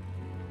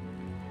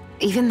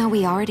 Even though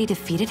we already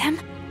defeated him?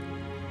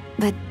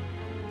 But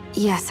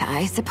yes,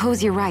 I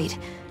suppose you're right.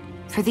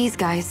 For these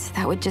guys,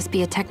 that would just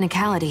be a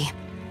technicality.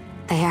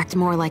 They act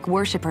more like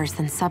worshippers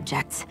than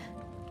subjects.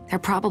 They're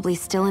probably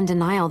still in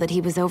denial that he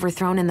was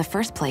overthrown in the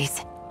first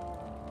place.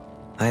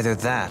 Either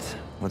that,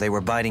 or they were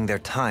biding their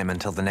time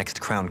until the next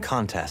crown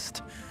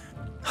contest.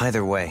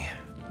 Either way,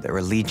 their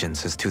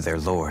allegiance is to their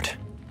lord.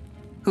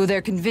 Who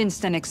they're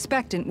convinced and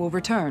expectant will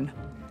return.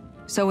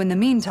 So in the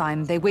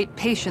meantime, they wait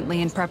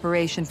patiently in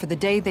preparation for the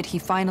day that he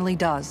finally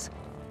does.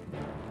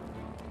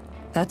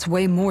 That's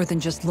way more than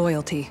just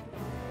loyalty.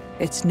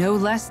 It's no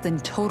less than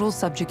total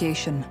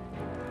subjugation.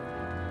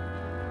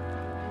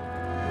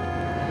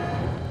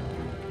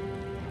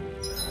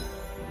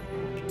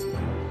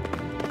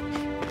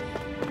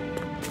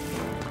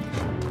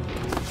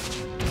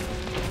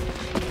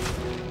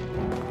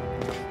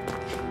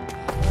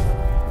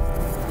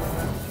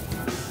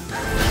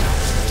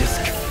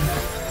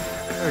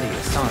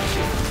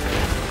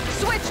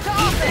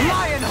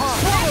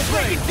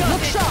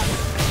 Look sharp!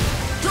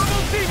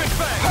 Double demon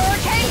fang!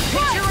 Hurricane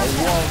Strike! A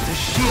wall to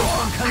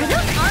shield from Are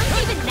those arms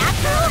even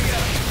natural?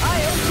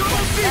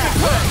 Double demon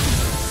fang!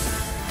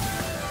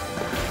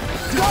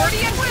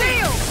 Guardian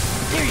Shield!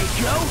 There you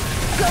go.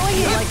 Go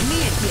ahead! Like me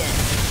again.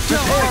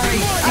 Don't worry,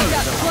 I've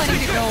got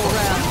plenty to go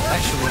around.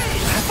 Actually,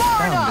 that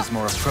sound is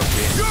more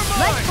appropriate.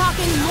 Let's talk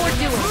in more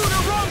doing.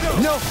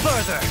 No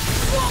further!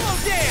 Swallow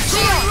dance!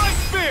 Shield! Right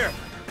spear!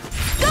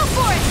 Go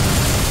for it!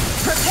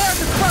 Prepare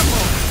to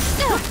crumble!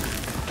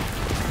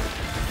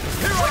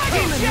 Here I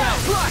come!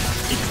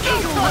 It's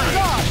Eagle Eye!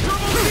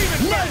 Double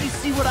demon Now fang! you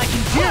see what I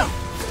can do!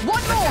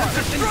 One more!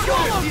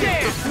 Swallow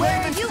dance!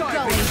 Where are you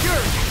going?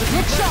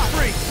 Look sharp!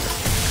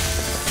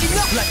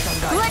 Enough!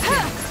 Let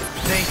him!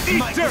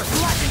 Eat dirt!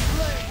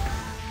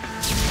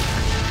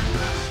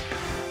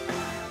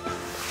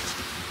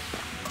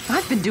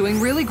 I've been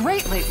doing really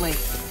great lately.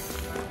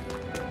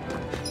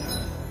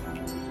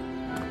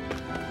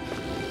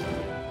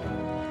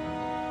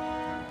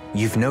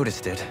 You've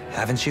noticed it,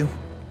 haven't you?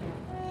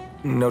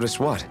 Notice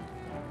what?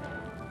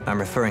 I'm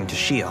referring to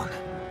Shionne.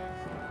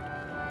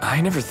 I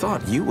never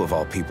thought you, of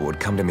all people, would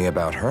come to me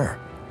about her.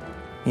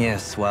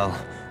 Yes, well,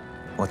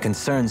 what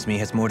concerns me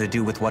has more to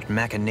do with what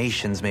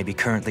machinations may be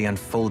currently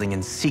unfolding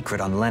in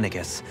secret on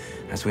Lenegis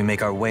as we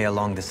make our way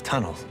along this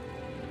tunnel.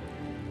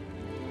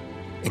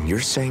 And you're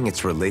saying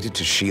it's related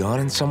to Shionne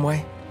in some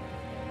way?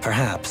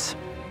 Perhaps.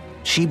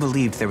 She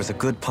believed there was a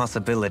good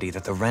possibility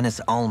that the Renis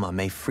Alma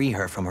may free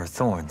her from her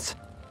thorns.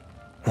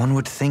 One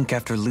would think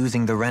after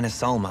losing the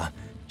Renis Alma,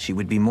 she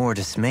would be more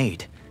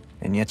dismayed,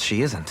 and yet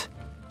she isn't.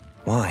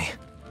 Why?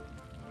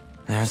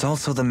 There's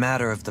also the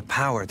matter of the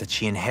power that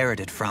she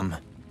inherited from...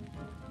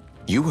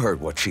 You heard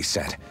what she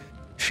said.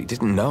 She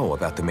didn't know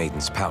about the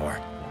Maiden's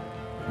power.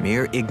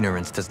 Mere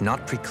ignorance does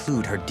not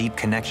preclude her deep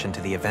connection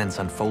to the events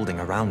unfolding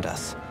around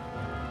us.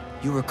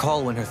 You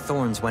recall when her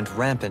thorns went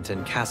rampant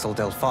in Castle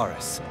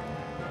Delpharis.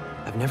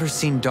 I've never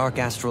seen dark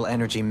astral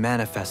energy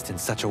manifest in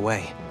such a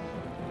way.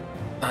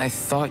 I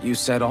thought you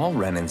said all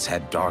Renins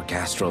had dark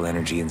astral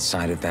energy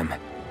inside of them.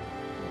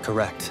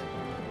 Correct.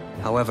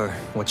 However,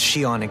 what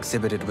Shionne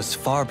exhibited was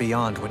far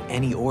beyond what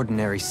any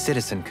ordinary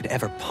citizen could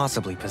ever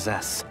possibly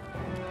possess.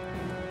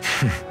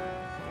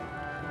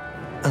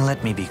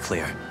 Let me be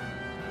clear.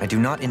 I do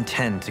not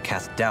intend to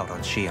cast doubt on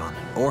Shionne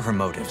or her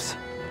motives.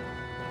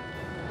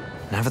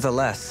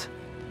 Nevertheless,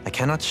 I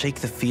cannot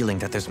shake the feeling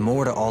that there's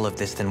more to all of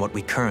this than what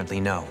we currently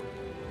know.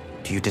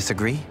 Do you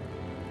disagree?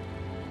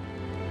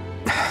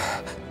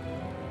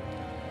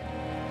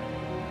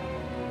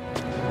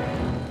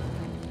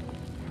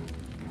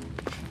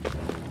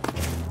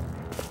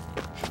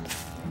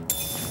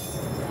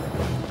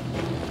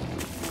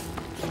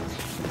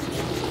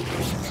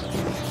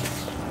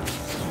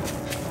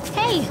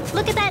 Hey,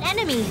 look at that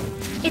enemy!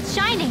 It's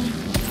shining!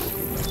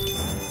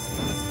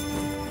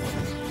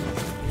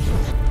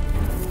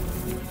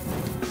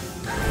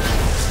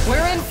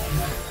 We're in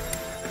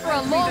for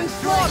a long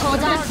slog.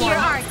 Hold on to your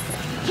arts!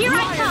 Here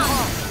I come!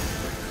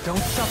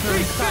 Don't suffer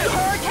in silence.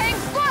 Hurricane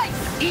strike!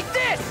 Eat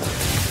this!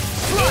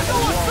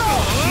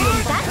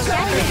 That's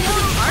definitely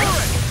art!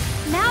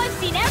 Now I've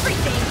seen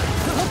everything!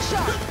 Hook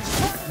shot!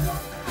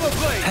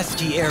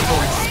 Pesky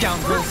airborne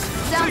scoundrels!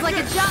 Sounds like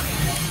a jump!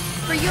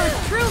 For yours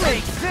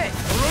truly!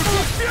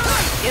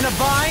 In a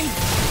bind?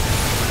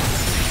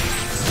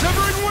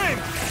 Severing wind!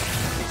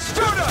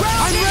 Start up!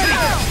 I'm ready!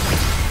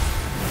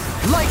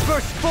 Light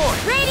burst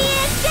forth!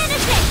 Radiant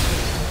finishing!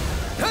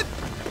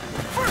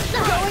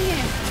 Going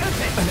in!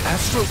 An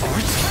astral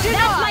art?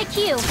 That's my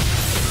cue!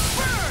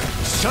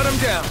 Shut him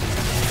down!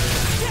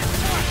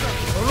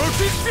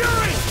 Orochi's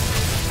fury!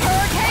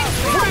 Hurricane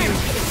strike!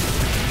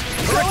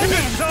 Going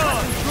in!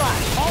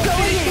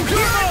 Going in!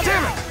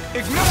 Damn it!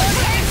 Ignite!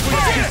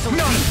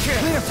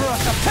 Clear for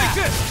us a path!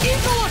 Take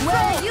this! Where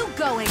are you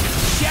going?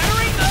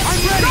 Shattering the...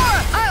 I'm ready!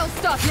 I'll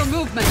stop your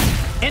movement!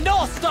 And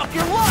I'll stop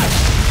your life!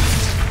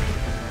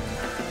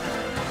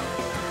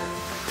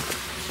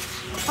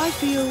 I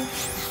feel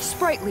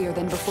sprightlier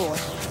than before.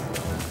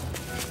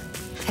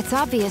 It's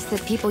obvious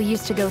that people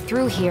used to go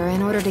through here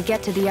in order to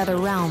get to the other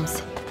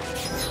realms.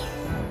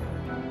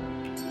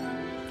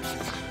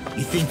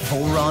 You think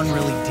Volron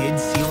really did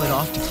seal it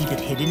off to keep it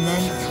hidden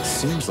then?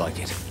 Seems like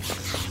it.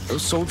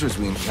 Those soldiers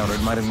we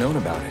encountered might have known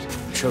about it,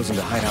 chosen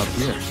to hide out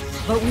here.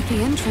 But with the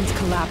entrance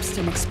collapsed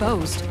and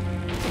exposed,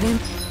 then...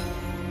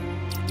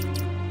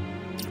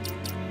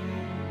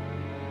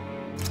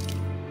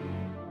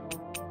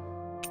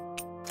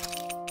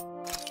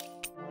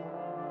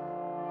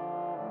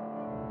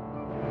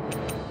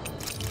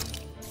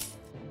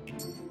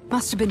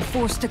 must have been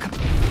forced to come...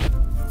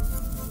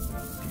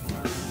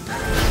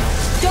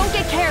 Don't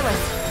get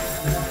careless!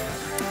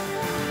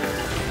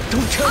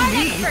 Don't tell Art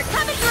me! expert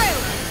coming through!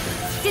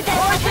 Did that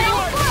work?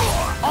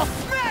 I'll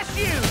smash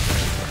you!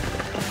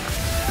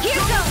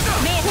 Here goes!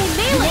 Man, they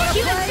melee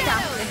human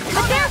stuff!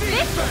 But they're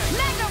vicious!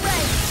 Mega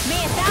ray!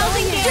 Man,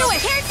 thousand do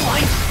it!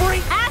 Mind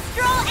spring!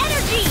 Astral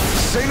energy!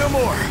 Say no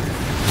more!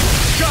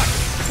 Shut!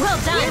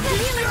 Well done!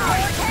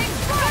 Hurricane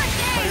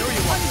strike!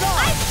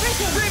 Ice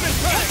stricken! Demon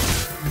Fang!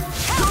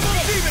 Double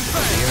Demon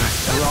Fang!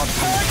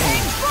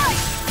 Hurricane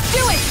strike!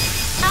 Do it!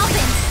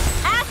 Alphen!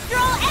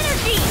 Astral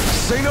energy!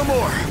 Say no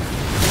more!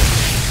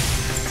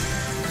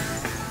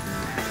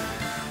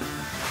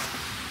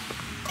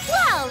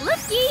 Well,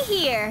 looky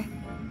here!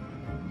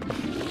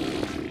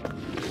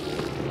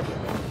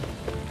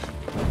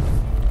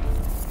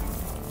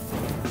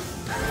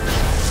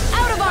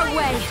 Out of our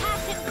way!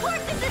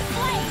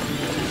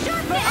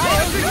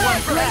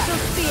 Glacial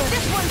spear!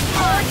 This one's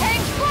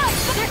hurricane strike!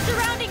 They're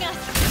surrounding us!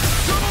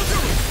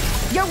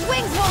 Your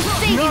wings won't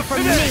save you from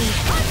me!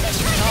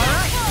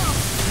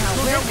 Now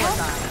where was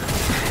I?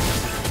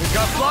 We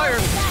got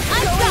flyers!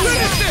 I'm going!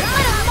 Finish it!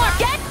 Let us mark!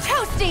 Get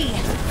toasty!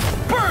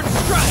 Bird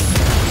strike!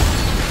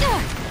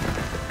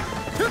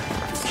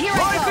 Here I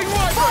Rising go!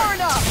 Wiper! Far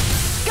enough!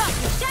 Got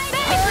you!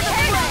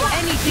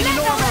 Anything in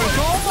order is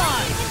all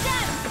mine!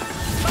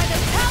 By the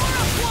power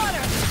of water!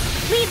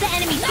 Leave the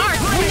enemy guard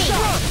to me!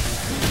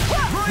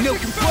 No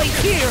complaint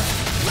here!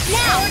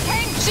 Now!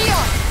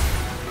 Shionne!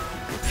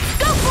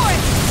 Go for it!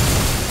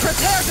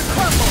 Prepare to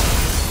crumble!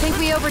 Think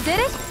we overdid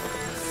it?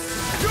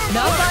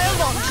 Not by a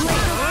long shot!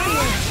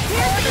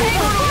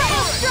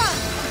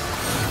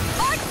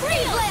 Arc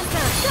freeze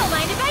lancer! Don't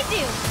mind if I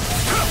do!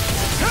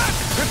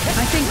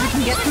 I think we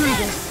can get through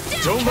this.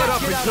 Don't let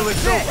up until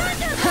it's over!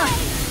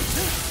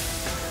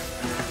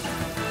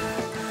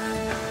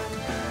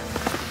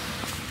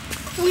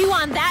 We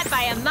won that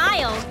by a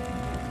mile!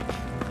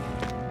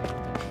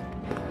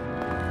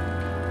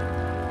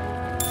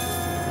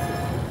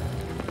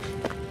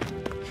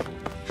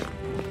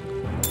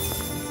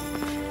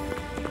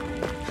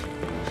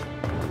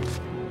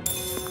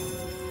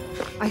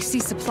 I see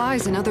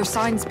supplies and other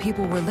signs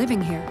people were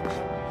living here.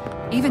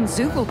 Even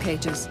𝚤𝚊𝚕𝚎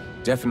cages.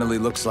 Definitely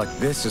looks like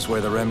this is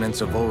where the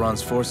remnants of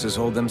Volron's forces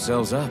hold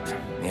themselves up.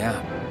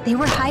 Yeah. They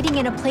were hiding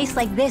in a place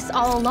like this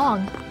all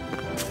along.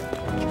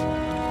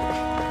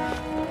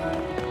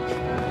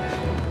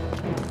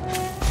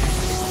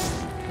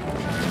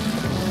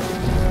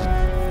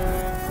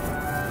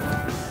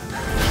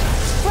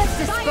 Let's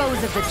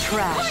dispose of the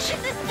trash.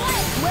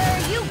 Where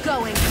are you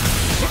going?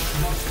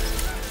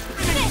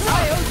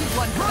 I owe you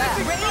one for that.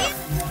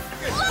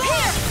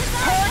 Here!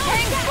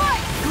 Hurricane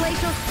strike!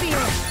 Glacial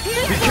spear.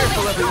 Be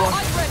careful, everyone!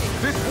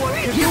 This one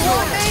is You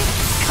want yours! me?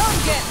 Come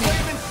get me!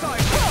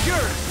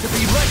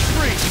 be let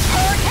free!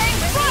 Hurricane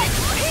strike!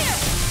 Here!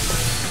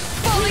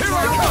 Fully Here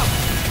I come!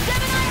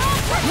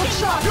 Look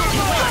sharp!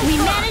 We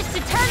managed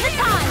to turn the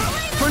tide!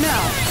 For now.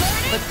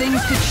 But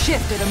things could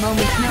shift at a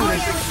moment's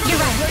notice.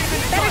 You're right.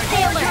 Better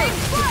stay alert.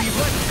 To be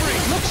let free!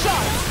 Look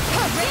sharp!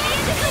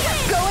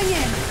 Going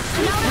in.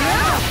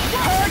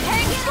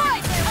 Hurricane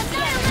strike!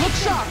 Look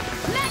sharp.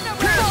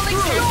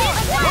 Falling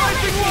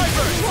Rising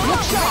Wyvern!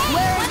 Look sharp!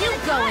 Where are you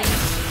going?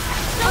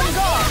 On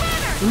guard!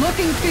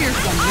 Looking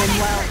fearsome,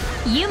 Rinwell.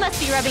 You must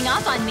be rubbing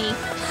off on me.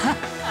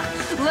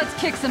 Let's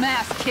kick some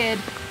ass, kid.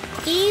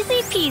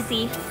 Easy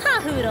peasy.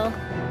 Ha hoodle.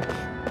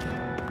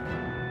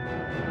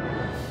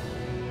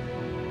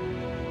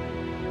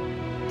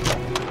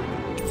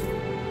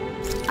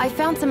 I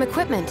found some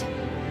equipment.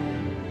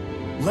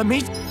 Let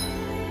me...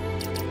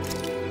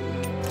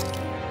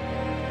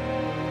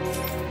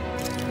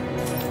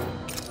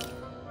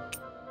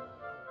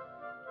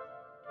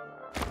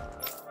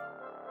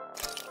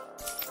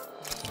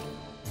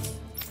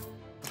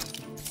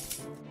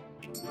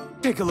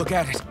 take a look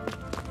at it.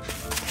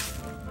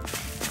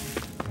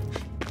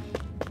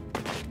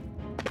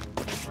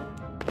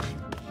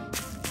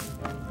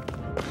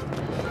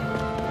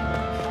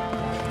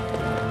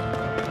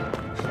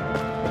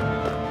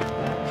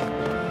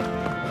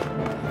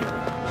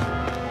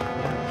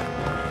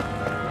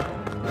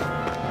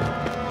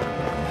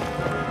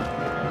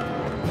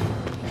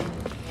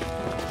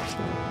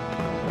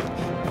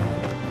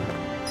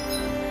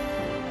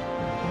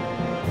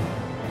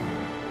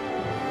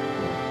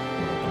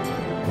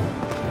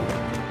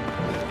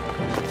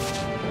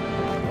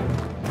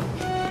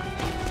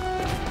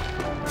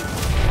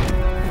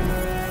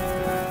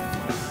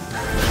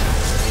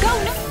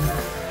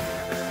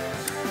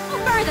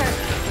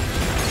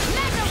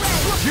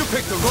 You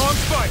picked the wrong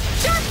fight!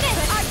 Darkness!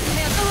 I can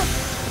handle it!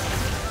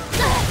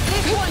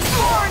 This one's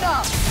far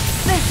enough!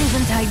 This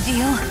isn't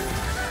ideal.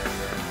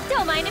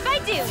 Don't mind if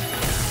I do.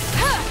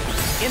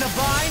 In a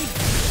vine?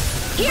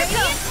 Here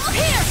goes!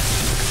 Here!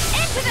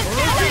 Into the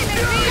center!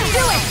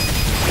 Do it!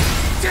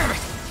 Damn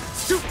it!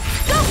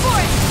 Go for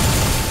it!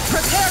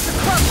 Prepare to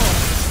crumble.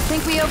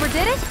 Think we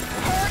overdid it?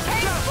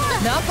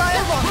 Not by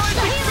a long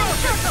shot. Healing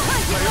circle!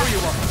 I owe you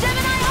one!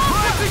 Gemini Alpha!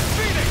 Rising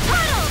Phoenix!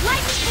 Tunnel!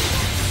 Lightning!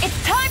 It's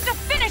time to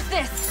finish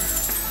this!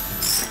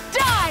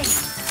 Die!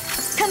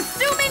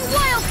 Consuming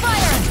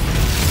wildfire!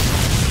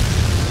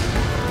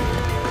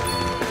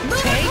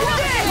 Take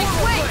this!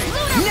 Wait!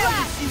 Lunar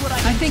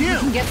blast! I think we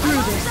can get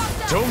through this.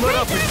 Don't let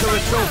up until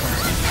it's over!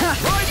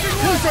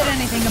 Who said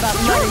anything about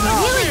letting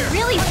off?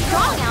 Really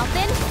strong,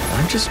 Alphen!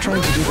 I'm just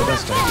trying to do the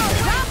best I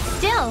can.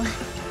 Still,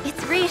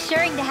 it's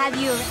reassuring to have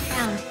you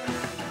around.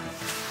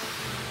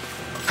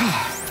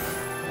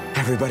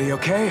 Everybody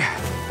okay?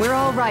 We're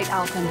all right,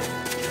 Alphen.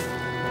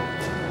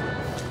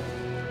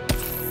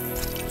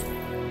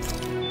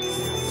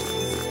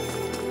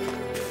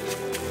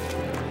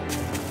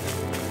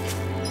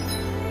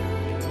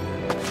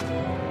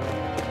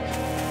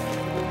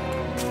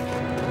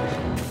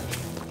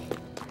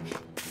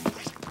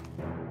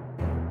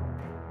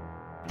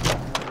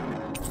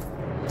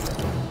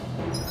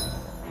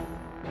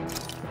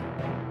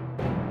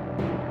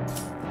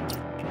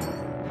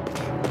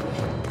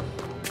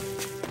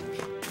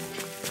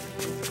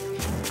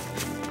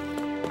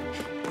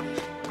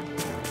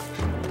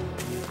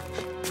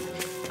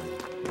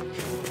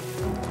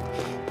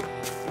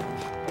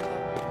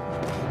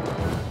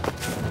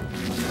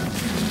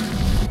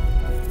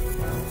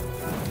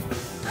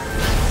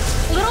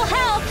 Little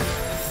help!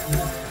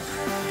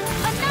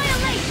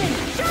 Annihilation!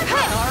 Sharp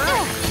hit!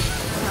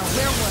 Now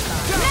where was I?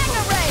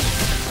 Mega ray!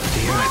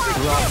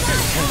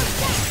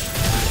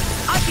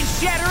 I can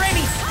shatter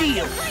any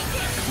steel!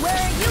 Where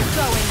are you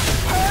going?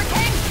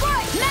 Hurricane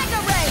strike! Mega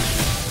ray!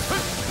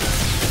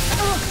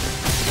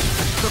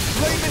 The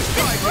flame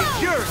inside is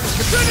yours!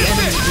 Finish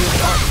it!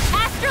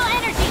 Astral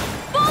energy!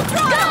 Full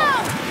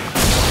throttle!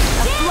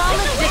 A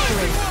flawless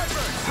victory.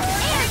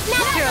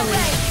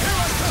 Naturally!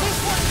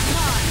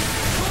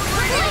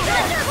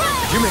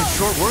 You made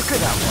short work of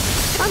that one.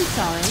 I'm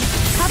sorry.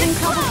 Having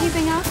trouble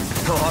keeping up?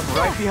 Oh, I'm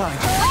right behind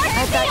you.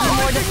 I thought you were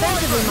more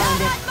defensively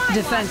minded.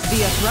 Defense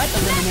via threat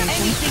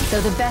elimination.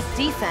 So the best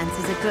defense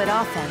is a good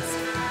offense.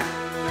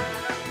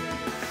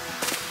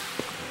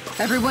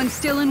 Everyone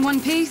still in one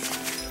piece?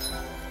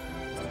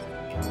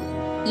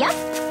 Yep.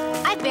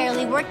 I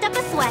barely worked up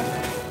a sweat.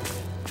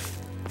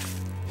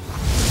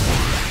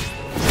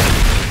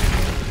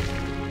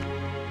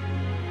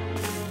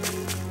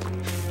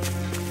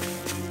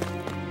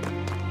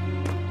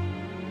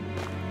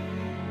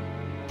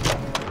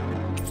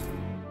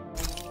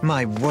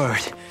 My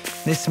word,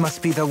 this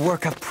must be the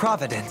work of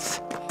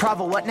Providence.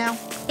 Pravo what now?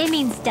 It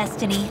means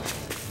destiny.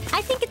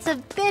 I think it's a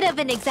bit of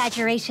an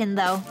exaggeration,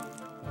 though.